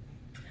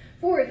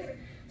 Fourth,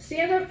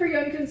 stand up for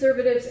young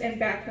conservatives and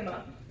back them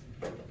up.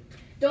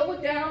 Don't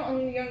look down on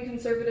the young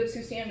conservatives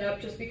who stand up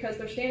just because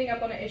they're standing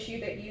up on an issue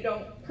that you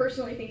don't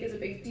personally think is a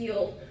big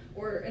deal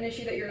or an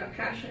issue that you're not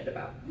passionate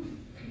about.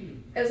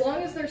 As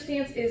long as their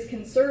stance is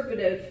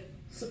conservative,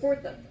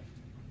 support them.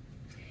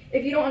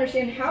 If you don't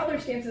understand how their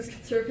stance is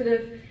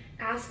conservative,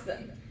 ask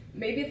them.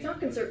 Maybe it's not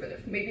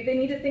conservative. Maybe they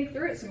need to think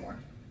through it some more.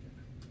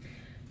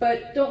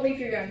 But don't leave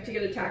your young to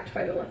get attacked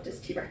by the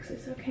leftist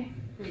T-Rexes, okay?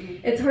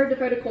 It's hard to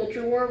fight a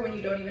culture war when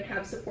you don't even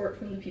have support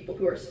from the people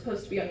who are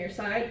supposed to be on your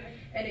side,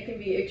 and it can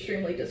be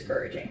extremely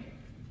discouraging.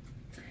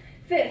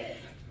 Fifth,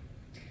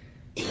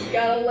 you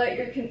gotta let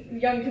your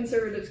young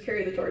conservatives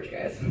carry the torch,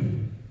 guys.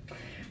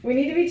 We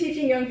need to be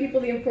teaching young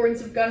people the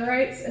importance of gun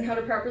rights and how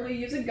to properly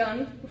use a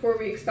gun before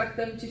we expect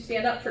them to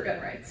stand up for gun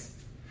rights.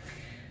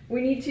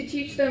 We need to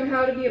teach them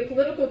how to be a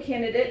political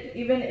candidate,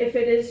 even if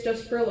it is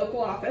just for a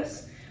local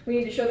office. We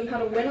need to show them how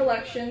to win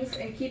elections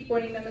and keep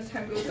winning them as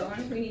time goes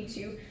on. We need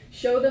to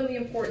show them the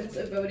importance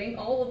of voting,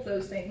 all of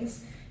those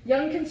things.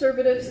 Young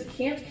conservatives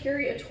can't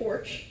carry a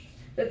torch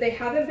that they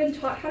haven't been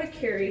taught how to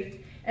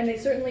carry, and they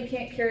certainly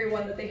can't carry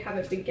one that they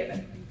haven't been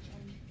given.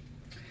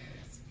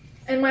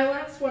 And my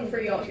last one for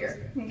y'all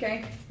here,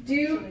 okay?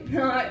 Do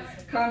not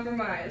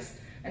compromise.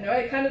 I know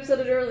I kind of said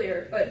it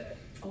earlier, but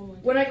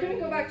when I couldn't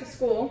go back to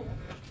school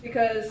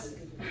because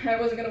I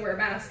wasn't going to wear a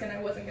mask and I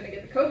wasn't going to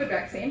get the COVID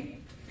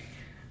vaccine,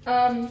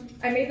 I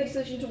made the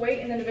decision to wait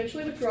and then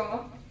eventually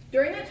withdraw.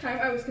 During that time,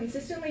 I was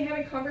consistently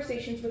having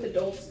conversations with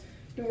adults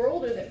who were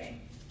older than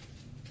me.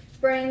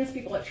 Friends,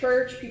 people at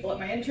church, people at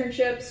my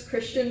internships,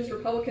 Christians,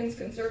 Republicans,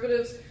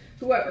 conservatives,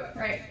 whoever,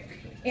 right?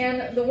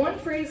 And the one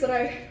phrase that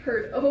I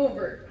heard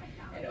over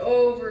and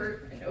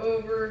over and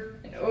over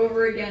and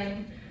over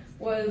again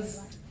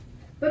was,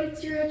 but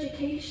it's your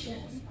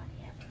education.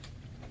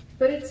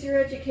 But it's your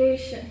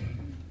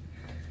education.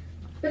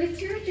 But it's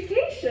your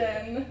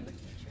education.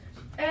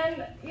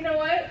 And you know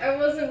what? I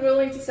wasn't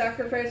willing to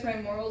sacrifice my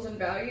morals and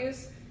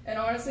values, and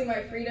honestly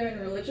my freedom and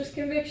religious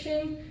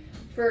conviction,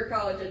 for a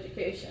college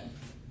education.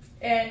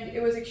 And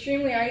it was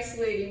extremely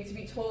isolating to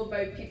be told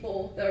by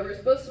people that were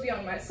supposed to be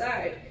on my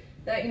side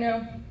that, you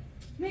know,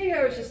 maybe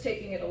I was just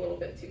taking it a little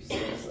bit too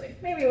seriously.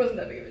 Maybe it wasn't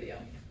that big of a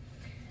deal.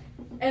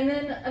 And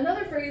then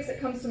another phrase that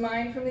comes to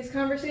mind from these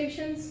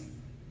conversations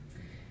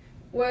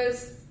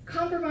was,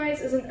 compromise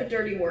isn't a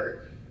dirty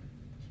word.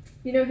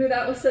 You know who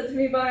that was said to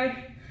me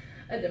by?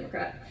 A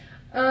Democrat.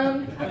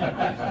 Well,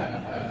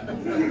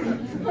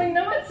 you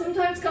know what?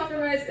 Sometimes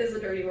compromise is a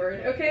dirty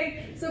word,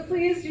 okay? So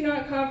please do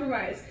not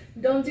compromise.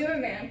 Don't do it,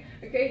 man,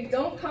 okay?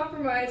 Don't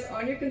compromise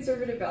on your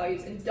conservative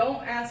values, and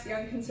don't ask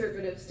young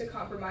conservatives to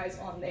compromise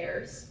on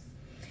theirs.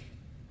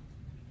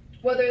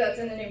 Whether that's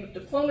in the name of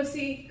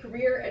diplomacy,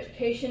 career,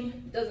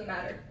 education, doesn't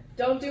matter.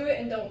 Don't do it,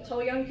 and don't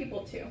tell young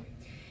people to.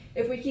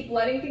 If we keep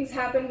letting things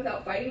happen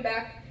without fighting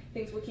back,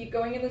 things will keep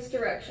going in this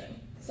direction.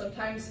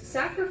 Sometimes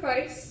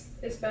sacrifice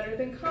is better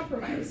than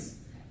compromise.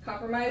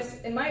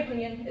 Compromise, in my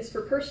opinion, is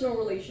for personal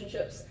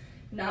relationships,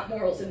 not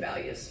morals and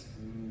values.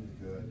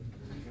 Good.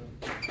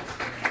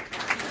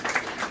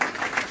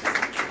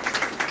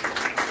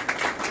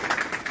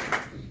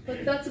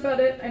 But that's about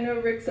it. I know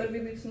Rick said we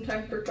leave some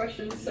time for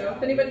questions, so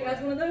if anybody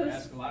has one of those.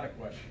 Ask a lot of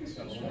questions.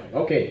 So.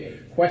 Okay,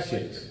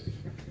 questions?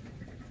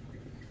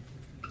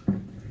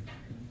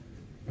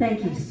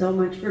 Thank you so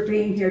much for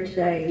being here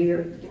today.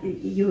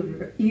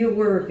 You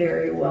were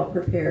very well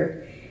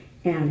prepared,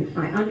 and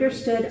I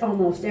understood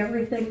almost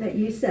everything that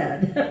you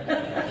said.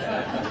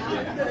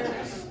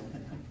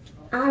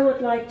 I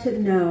would like to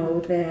know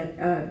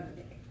that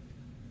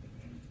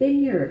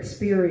in your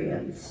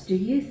experience, do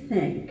you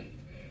think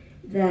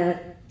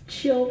that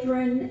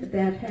children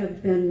that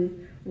have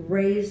been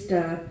raised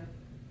up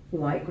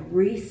like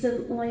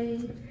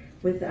recently,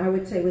 I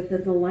would say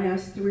within the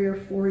last 3 or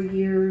 4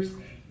 years,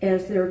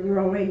 as they're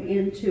growing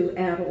into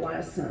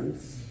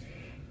adolescence,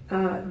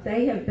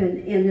 they have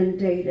been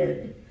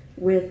inundated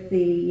with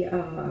the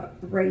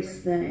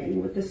race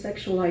thing, with the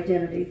sexual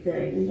identity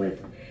thing,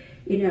 with,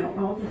 you know,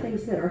 all the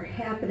things that are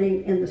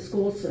happening in the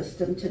school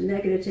system to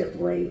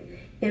negatively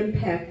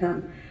impact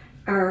them.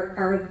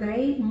 Are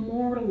they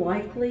more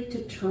likely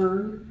to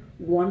turn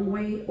one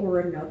way or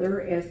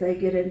another as they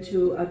get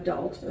into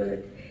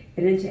adulthood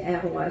and into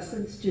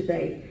adolescence?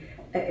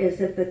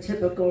 Is it the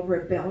typical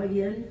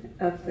rebellion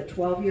of the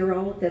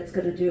 12-year-old that's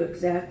going to do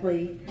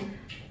exactly,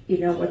 you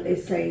know, what they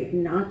say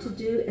not to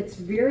do? It's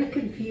very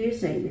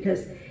confusing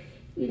because,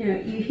 you know,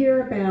 you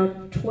hear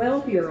about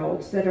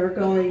 12-year-olds that are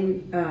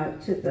going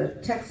to the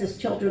Texas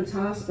Children's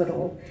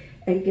Hospital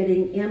and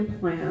getting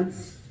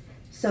implants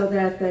so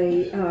that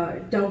they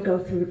don't go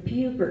through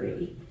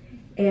puberty.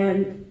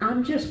 And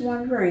I'm just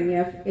wondering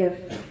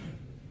if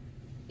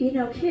you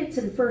know, kids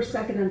in 1st,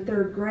 2nd, and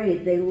 3rd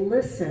grade, they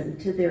listen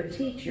to their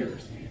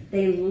teachers.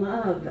 They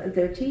love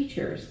their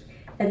teachers.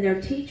 And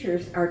their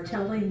teachers are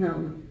telling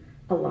them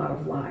a lot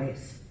of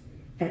lies.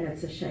 And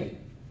it's a shame.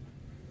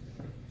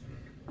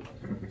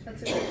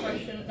 That's a good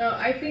question. No,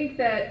 I think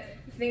that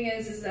the thing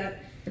is that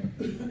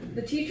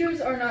the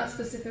teachers are not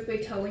specifically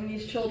telling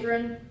these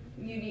children,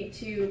 you need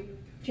to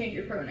change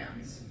your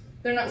pronouns.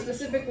 They're not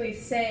specifically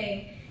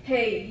saying,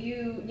 hey,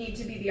 you need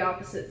to be the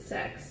opposite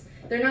sex.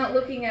 They're not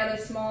looking at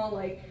a small,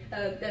 like,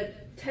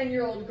 that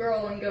 10-year-old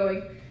girl and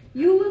going,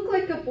 you look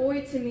like a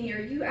boy to me, or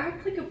you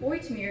act like a boy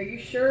to me, are you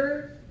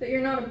sure that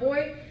you're not a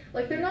boy?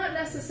 Like, they're not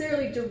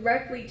necessarily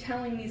directly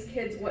telling these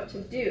kids what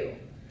to do.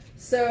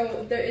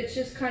 So it's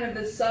just kind of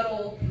this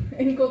subtle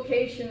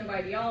inculcation of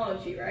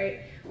ideology,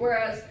 right?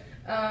 Whereas,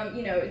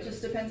 you know, it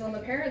just depends on the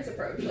parent's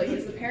approach. Like,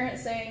 is the parent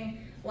saying,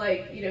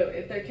 Like,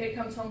 if their kid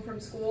comes home from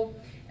school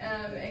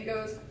and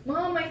goes,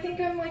 "Mom, I think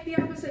I'm like the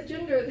opposite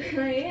gender than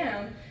I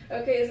am."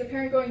 Okay, is the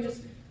parent going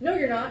just, "No,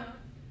 you're not,"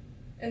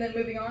 and then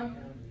moving on?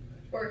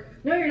 Or,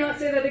 "No, you're not,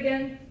 say that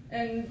again,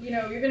 and,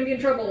 you're going to be in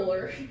trouble,"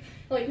 or,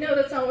 like, "No,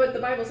 that's not what the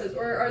Bible says,"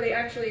 or are they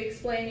actually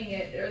explaining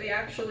it? Are they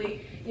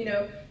actually,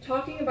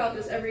 talking about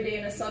this every day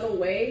in a subtle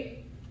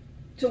way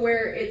to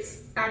where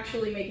it's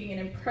actually making an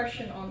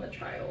impression on the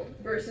child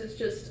versus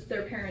just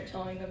their parent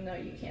telling them, "No,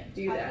 you can't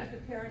do that"?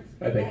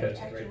 I think that's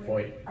a great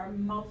point. Are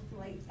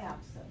mostly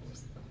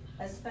absent,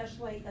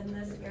 especially in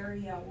this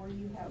area where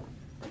you have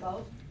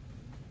both,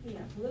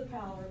 blue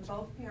collar,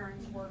 both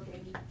parents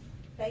working.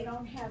 They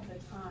don't have the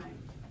time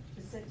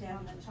to sit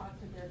down and talk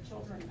to their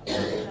children about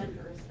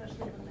gender,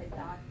 especially when they've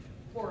got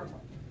 4 of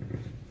them.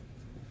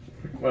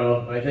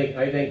 Well, I think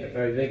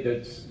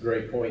that's a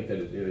great point that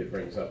it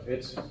brings up.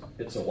 It's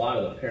a lot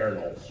of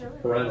the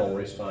parental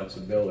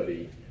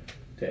responsibility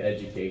to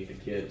educate the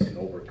kids and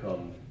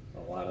overcome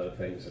a lot of the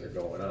things that are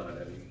going on.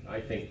 And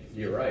I think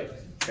you're right.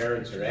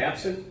 Parents are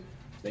absent.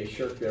 They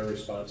shirk their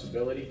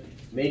responsibility.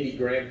 Maybe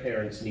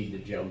grandparents need to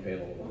jump in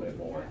a little bit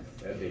more.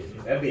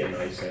 That'd be a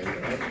nice thing,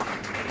 right?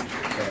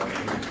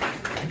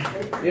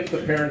 So, if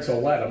the parents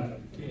will let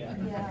them.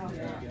 Yeah.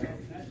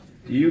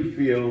 Do you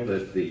feel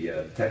that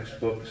the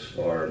textbooks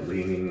are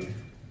leaning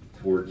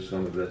towards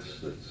some of this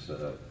that's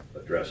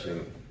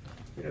addressing,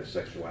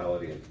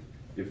 sexuality?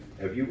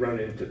 Have you run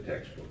into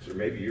textbooks, or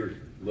maybe you're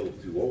a little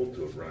too old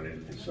to have run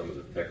into some of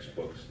the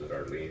textbooks that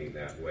are leaning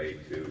that way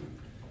to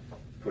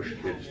push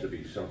kids to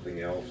be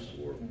something else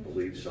or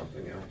believe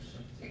something else?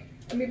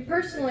 I mean,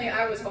 personally,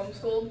 I was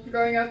homeschooled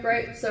growing up,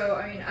 right? So,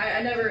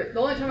 I never, the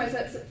only time I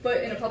set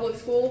foot in a public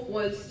school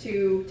was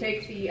to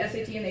take the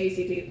SAT and the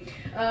ACT.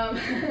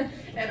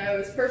 And I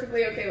was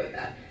perfectly okay with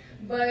that.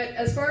 But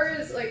as far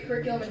as, like,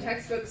 curriculum and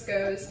textbooks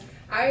goes,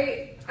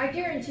 I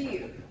guarantee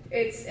you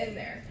it's in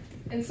there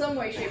in some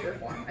way, shape, or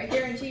form. I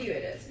guarantee you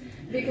it is.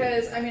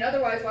 Because,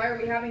 otherwise, why are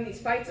we having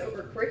these fights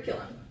over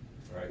curriculum?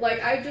 Right.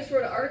 Like, I just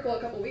wrote an article a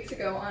couple weeks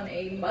ago on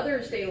a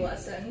Mother's Day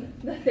lesson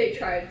that they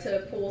tried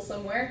to pull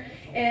somewhere,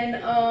 and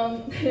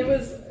it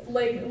was,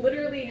 like,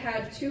 literally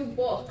had 2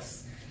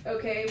 books,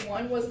 okay?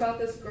 One was about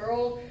this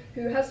girl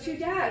who has 2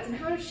 dads, and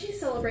how does she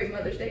celebrate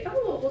Mother's Day?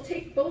 Oh, well, we'll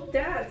take both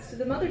dads to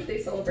the Mother's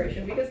Day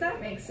celebration, because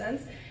that makes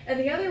sense. And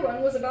the other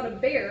one was about a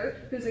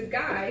bear, who's a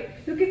guy,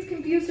 who gets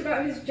confused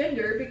about his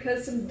gender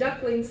because some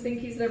ducklings think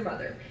he's their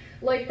mother.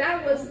 Like,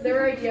 that was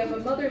their idea of a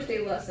Mother's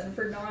Day lesson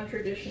for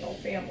non-traditional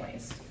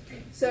families.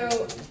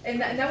 So,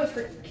 and that was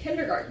for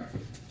kindergarten.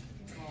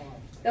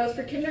 That was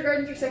for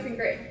kindergarten through 2nd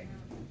grade.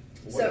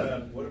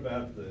 What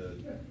about the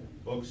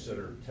books that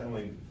are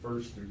telling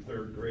 1st through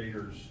 3rd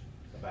graders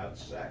about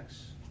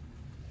sex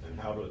and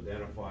how to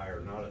identify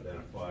or not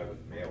identify with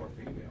male or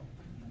female?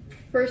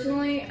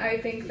 Personally, I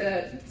think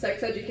that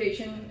sex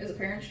education is a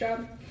parent's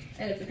job,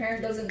 and if the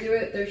parent doesn't do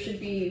it, there should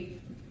be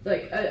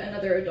like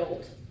another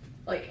adult,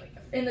 like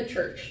in the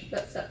church,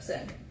 that steps in.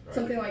 Right.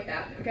 Something like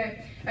that,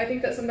 okay? I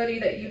think that somebody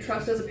that you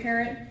trust as a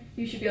parent,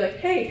 you should be like,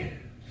 "Hey,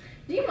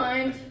 do you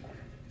mind?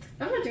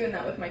 I'm not doing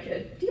that with my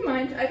kid. Do you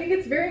mind?" I think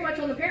it's very much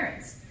on the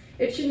parents.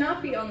 It should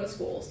not be on the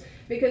schools,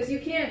 because you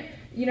can't,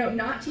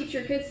 not teach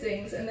your kids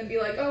things and then be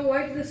like, "Oh,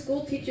 why did the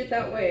school teach it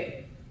that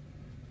way?"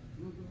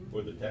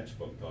 Or the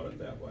textbook taught it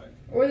that way.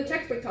 Or the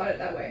textbook taught it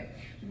that way.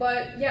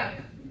 But, yeah.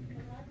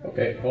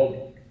 Okay,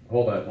 hold on.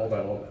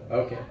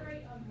 Okay.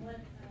 Elaborate on what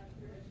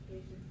your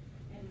education,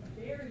 and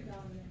very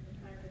dominant in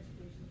higher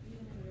education,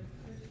 even in your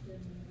Christian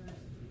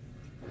universities.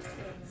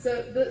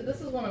 So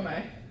this is one of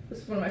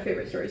my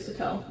favorite stories to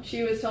tell.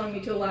 She was telling me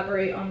to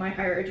elaborate on my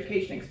higher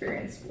education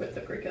experience with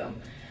the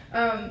curriculum.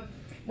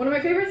 One of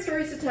my favorite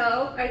stories to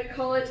tell, I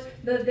call it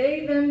the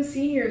they-them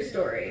senior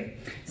story.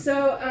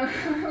 So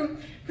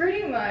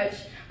pretty much,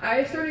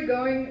 I started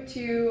going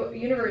to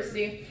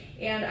university,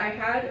 and I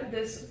had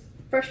this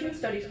freshman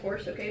studies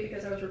course, okay,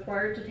 because I was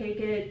required to take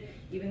it,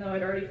 even though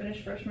I'd already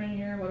finished freshman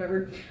year,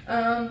 whatever.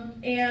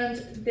 And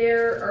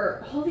there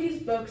are all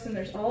these books, and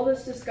there's all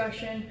this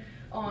discussion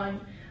on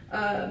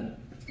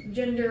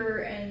gender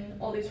and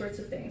all these sorts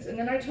of things. And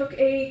then I took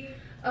I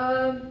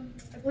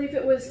believe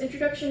it was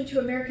Introduction to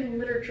American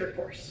Literature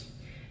course,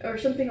 or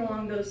something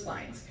along those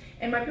lines.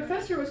 And my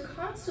professor was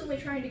constantly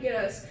trying to get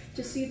us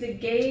to see the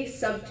gay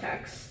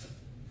subtext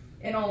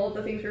in all of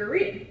the things we were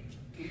reading.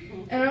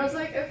 And I was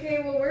like,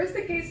 okay, well, where's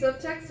the gay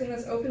subtext in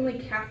this openly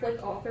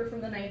Catholic author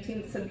from the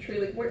 19th century?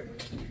 Like, where?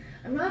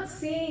 I'm not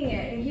seeing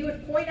it. And he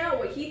would point out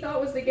what he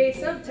thought was the gay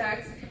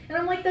subtext, and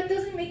I'm like, that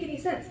doesn't make any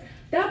sense.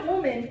 That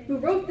woman who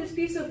wrote this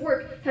piece of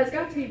work has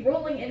got to be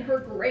rolling in her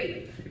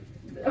grave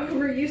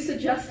over you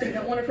suggesting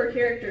that one of her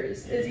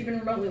characters is even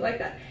remotely like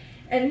that.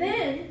 And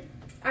then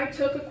I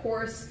took a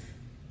course.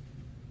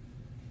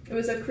 It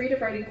was a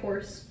creative writing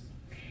course,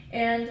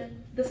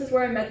 and this is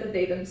where I met the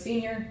they-them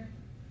senior.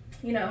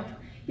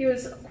 He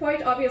was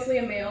quite obviously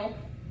a male.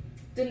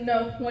 Didn't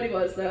know what he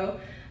was, though.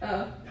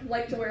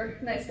 Liked to wear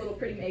nice little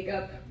pretty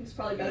makeup. It was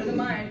probably better than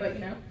mine, but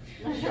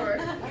sure.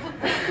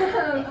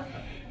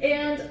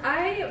 And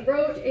I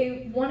wrote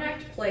a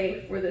 1-act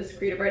play for this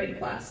creative writing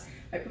class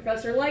My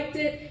professor liked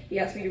it. He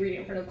asked me to read it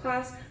in front of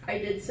class. I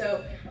did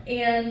so.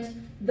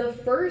 And the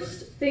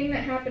first thing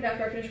that happened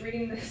after I finished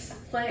reading this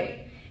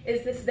play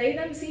is this they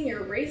them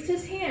senior raised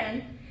his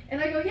hand,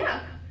 and I go,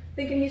 yeah,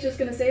 thinking he's just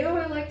going to say, oh,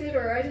 I liked it,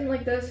 or I didn't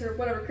like this, or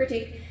whatever,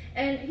 critique.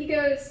 And he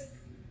goes,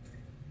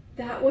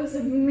 that was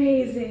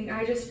amazing.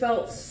 I just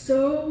felt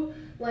so,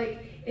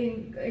 like,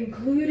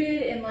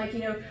 included, and, like, you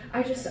know,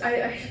 I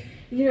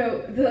you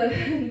know,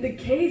 the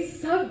gay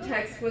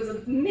subtext was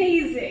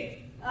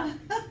amazing.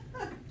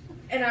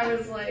 And I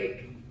was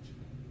like,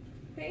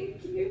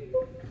 thank you.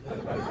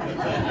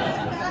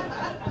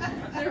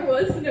 There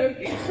was no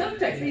gay subtext.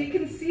 But you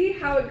can see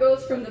how it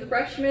goes from the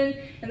freshman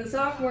and the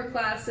sophomore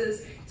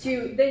classes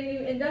to then you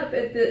end up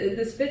at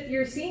this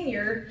fifth-year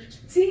senior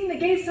seeing the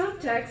gay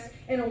subtext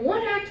in a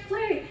one-act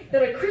play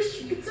that a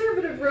Christian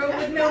conservative wrote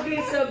with no gay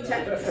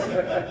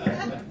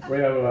subtext. We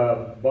have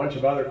a bunch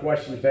of other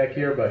questions back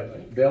here,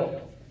 but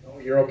Bill,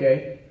 you're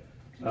okay?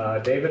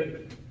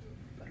 David?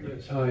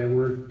 Yes, hi,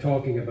 we're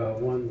talking about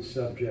one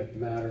subject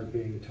matter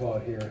being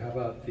taught here. How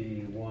about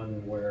the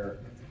one where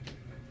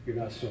you're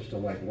not supposed to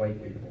like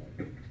white people?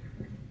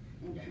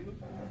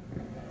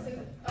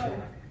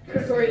 Oh,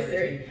 critical race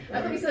theory.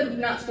 I thought you said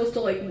not supposed to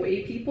like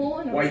weigh people.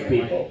 And white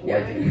people. Yeah.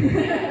 White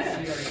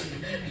people.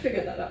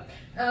 Figured that out.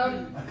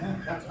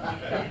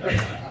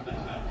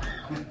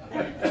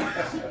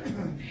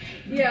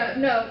 Yeah,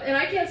 no, and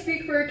I can't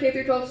speak for K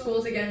through 12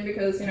 schools again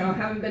because, you know, I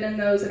haven't been in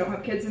those, I don't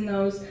have kids in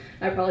those,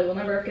 I probably will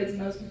never have kids in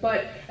those,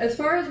 but as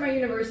far as my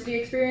university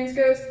experience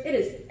goes, it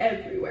is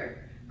everywhere.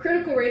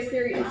 Critical race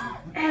theory is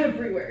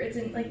everywhere. It's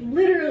in, like,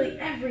 literally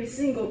every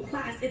single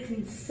class. It's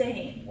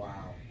insane.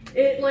 Wow.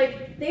 It,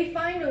 like, they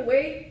find a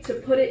way to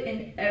put it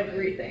in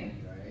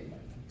everything.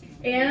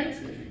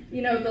 And,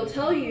 you know, they'll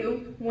tell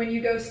you when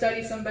you go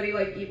study somebody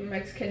like Ibram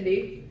X.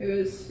 Kendi,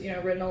 who's, you know,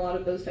 written a lot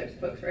of those types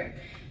of books, right?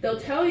 They'll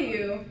tell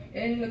you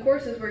in the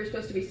courses where you're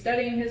supposed to be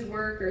studying his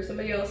work or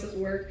somebody else's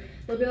work,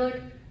 they'll be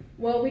like,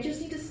 well, we just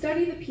need to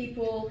study the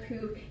people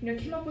who, you know,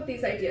 came up with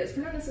these ideas.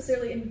 We're not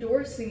necessarily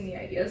endorsing the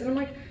ideas. And I'm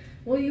like,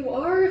 well, you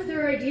are if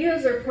their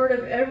ideas are part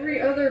of every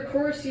other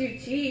course you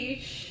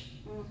teach.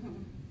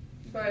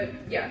 But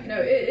yeah, no,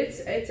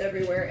 it's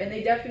everywhere. And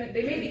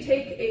they made me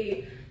take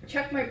a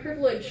check my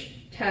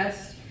privilege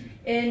test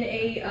in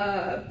a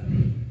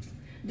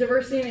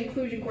diversity and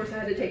inclusion course I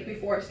had to take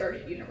before I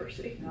started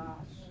university.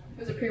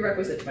 It was a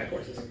prerequisite to my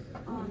courses.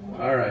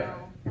 All right.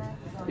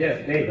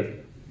 Yeah,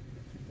 David.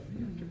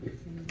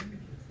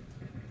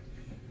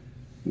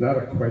 Not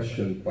a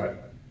question,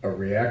 but a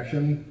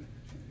reaction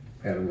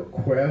and a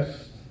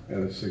request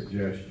and a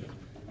suggestion.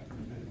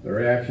 The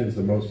reaction is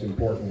the most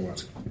important one.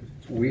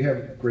 We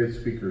have great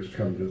speakers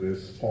come to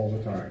this all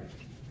the time.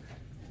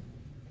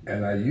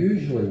 And I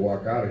usually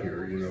walk out of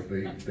here, you know,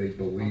 they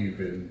believe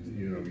in,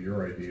 you know,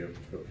 your idea of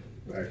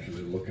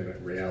actually looking at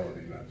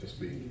reality, not just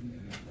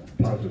being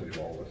positive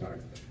all the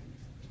time.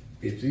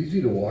 It's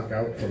easy to walk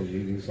out from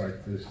meetings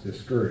like this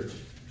discouraged.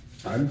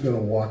 I'm going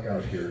to walk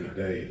out here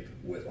today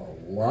with a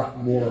lot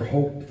more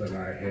hope than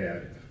I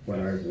had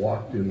when I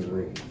walked in the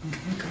room.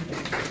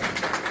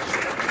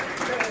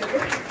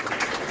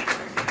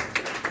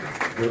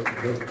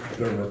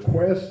 The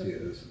request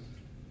is,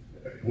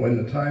 when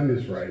the time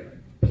is right,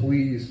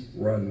 please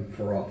run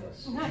for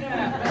office.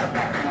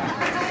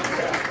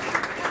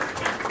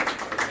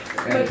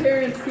 My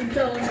parents keep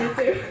telling me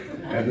to.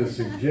 And the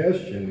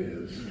suggestion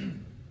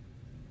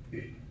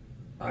is,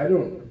 I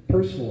don't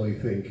personally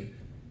think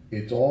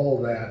it's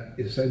all that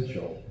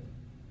essential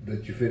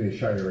that you finish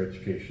higher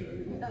education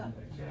anymore.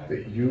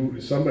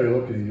 That somebody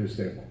looking at you and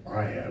saying, well,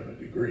 I have a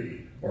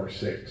degree or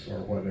 6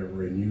 or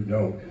whatever, and you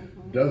don't,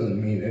 doesn't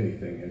mean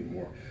anything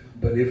anymore.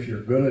 But if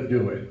you're going to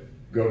do it,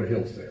 go to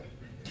Hillsdale.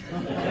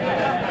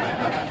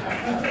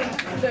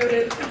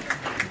 Noted.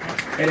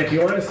 And if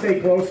you want to stay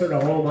closer to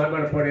home, I'm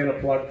going to put in a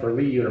plug for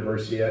Lee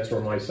University. That's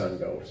where my son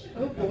goes.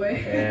 Oh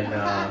boy. And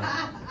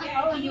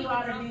Oh, you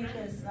ought to meet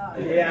this.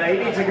 yeah,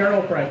 he needs a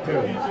girlfriend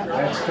too.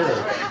 That's true.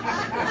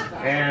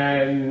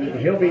 And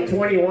he'll be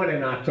 21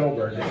 in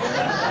October.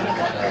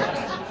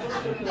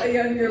 A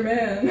younger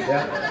man.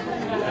 Yeah.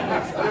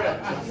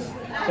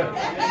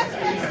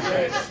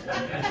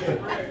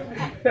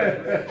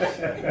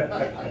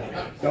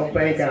 Don't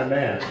bank on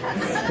that.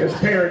 His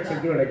parents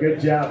are doing a good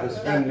job of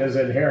spending his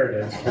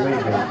inheritance,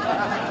 believe me.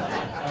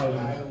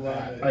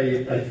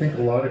 I think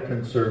a lot of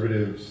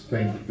conservatives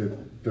think that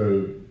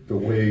the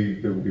way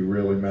that we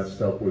really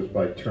messed up was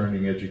by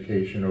turning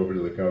education over to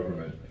the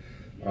government.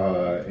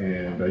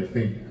 And I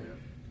think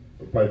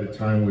by the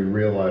time we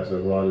realize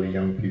that a lot of the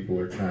young people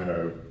are kind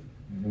of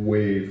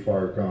way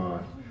far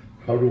gone,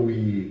 how do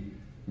we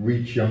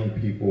reach young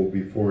people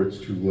before it's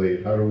too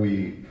late? How do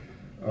we,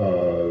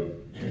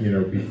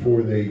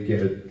 before they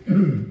get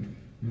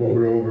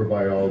mowed over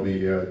by all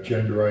the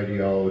gender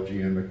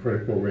ideology and the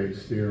critical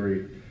race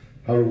theory,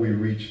 how do we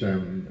reach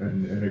them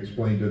and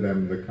explain to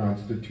them the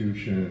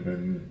Constitution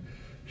and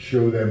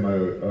show them a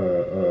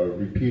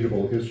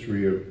repeatable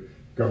history of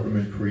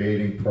government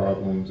creating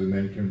problems and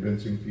then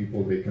convincing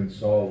people they can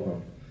solve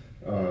them?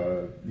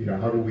 You know,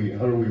 how do we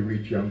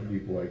reach young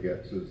people, I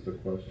guess, is the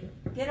question.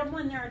 Get them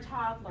when they're a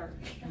toddler.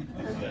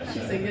 She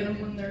said get them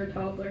when they're a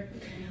toddler.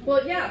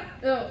 Well, yeah,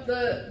 no,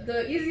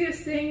 the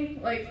easiest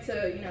thing, like,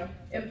 to, you know,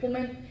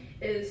 implement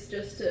is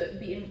just to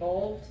be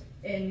involved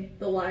in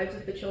the lives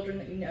of the children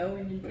that you know,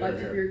 and in the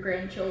lives of your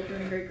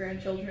grandchildren and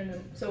great-grandchildren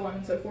and so on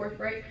and so forth,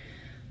 right?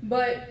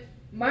 But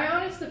my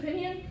honest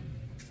opinion,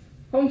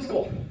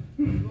 homeschool.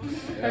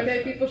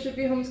 Okay, people should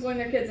be homeschooling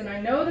their kids, and I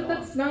know that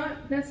that's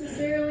not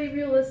necessarily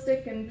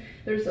realistic, and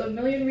there's a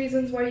million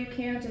reasons why you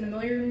can't, and a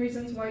million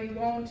reasons why you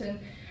won't, and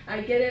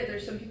I get it,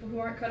 there's some people who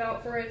aren't cut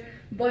out for it,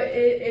 but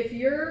if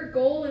your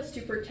goal is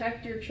to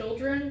protect your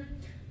children,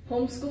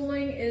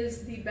 homeschooling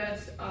is the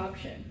best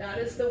option. That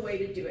is the way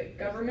to do it.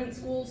 Government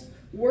schools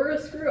were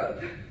a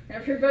screw-up.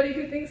 Everybody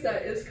who thinks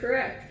that is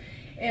correct.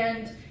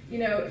 And, you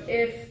know,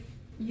 if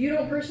you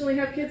don't personally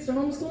have kids to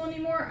homeschool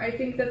anymore, I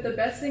think that the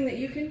best thing that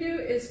you can do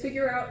is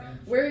figure out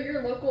where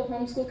your local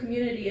homeschool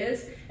community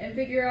is and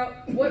figure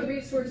out what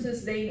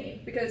resources they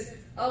need. Because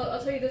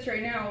I'll tell you this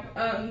right now,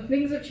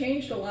 things have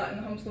changed a lot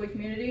in the homeschooling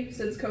community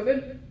since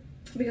COVID,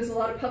 because a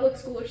lot of public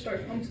schoolers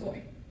started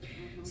homeschooling.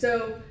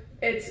 So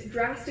it's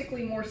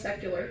drastically more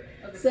secular.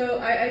 So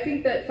I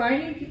think that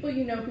finding people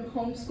you know who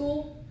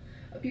homeschool,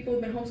 people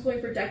who've been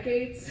homeschooling for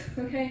decades,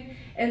 okay,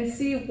 and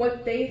see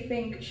what they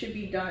think should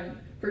be done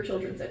for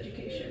children's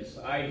education.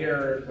 I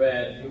hear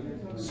that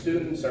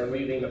students are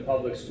leaving the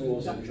public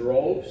schools in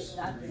droves,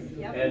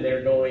 and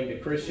they're going to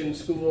Christian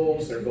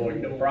schools, they're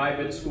going to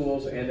private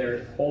schools, and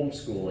they're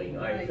homeschooling.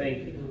 I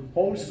think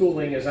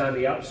homeschooling is on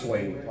the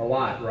upswing a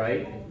lot,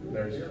 right?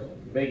 There's a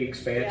big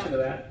expansion of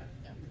that.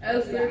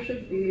 As there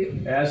should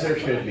be. As there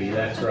should be,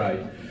 that's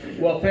right.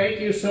 Well, thank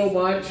you so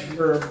much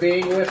for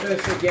being with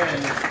us again.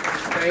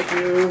 Thank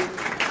you.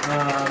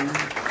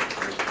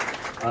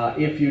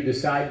 If you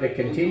decide to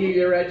continue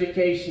your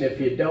education, if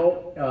you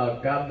don't,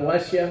 God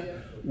bless you.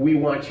 We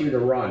want you to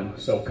run.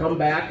 So come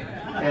back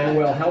and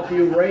we'll help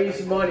you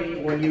raise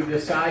money when you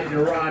decide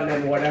to run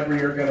and whatever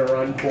you're going to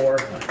run for.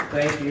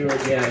 Thank you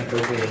again for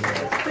being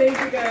here. Thank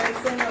you guys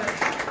so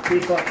much.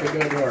 Keep up the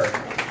good work.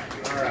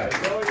 All right.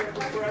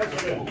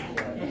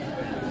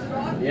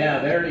 Yeah,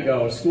 there you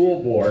go.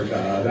 School board.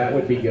 That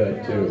would be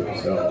good too.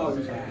 So,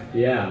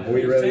 yeah,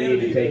 we really need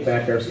to take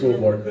back our school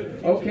board.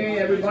 Okay,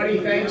 everybody,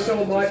 thanks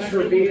so much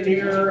for being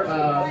here.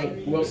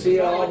 We'll see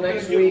you all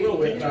next week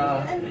with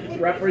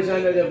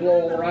Representative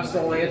Lowell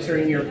Russell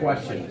answering your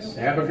questions.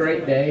 Have a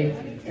great day.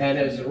 And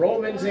as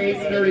Romans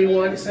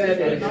 8:31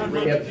 said,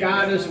 if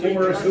God is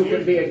for us, who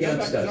can be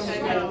against us?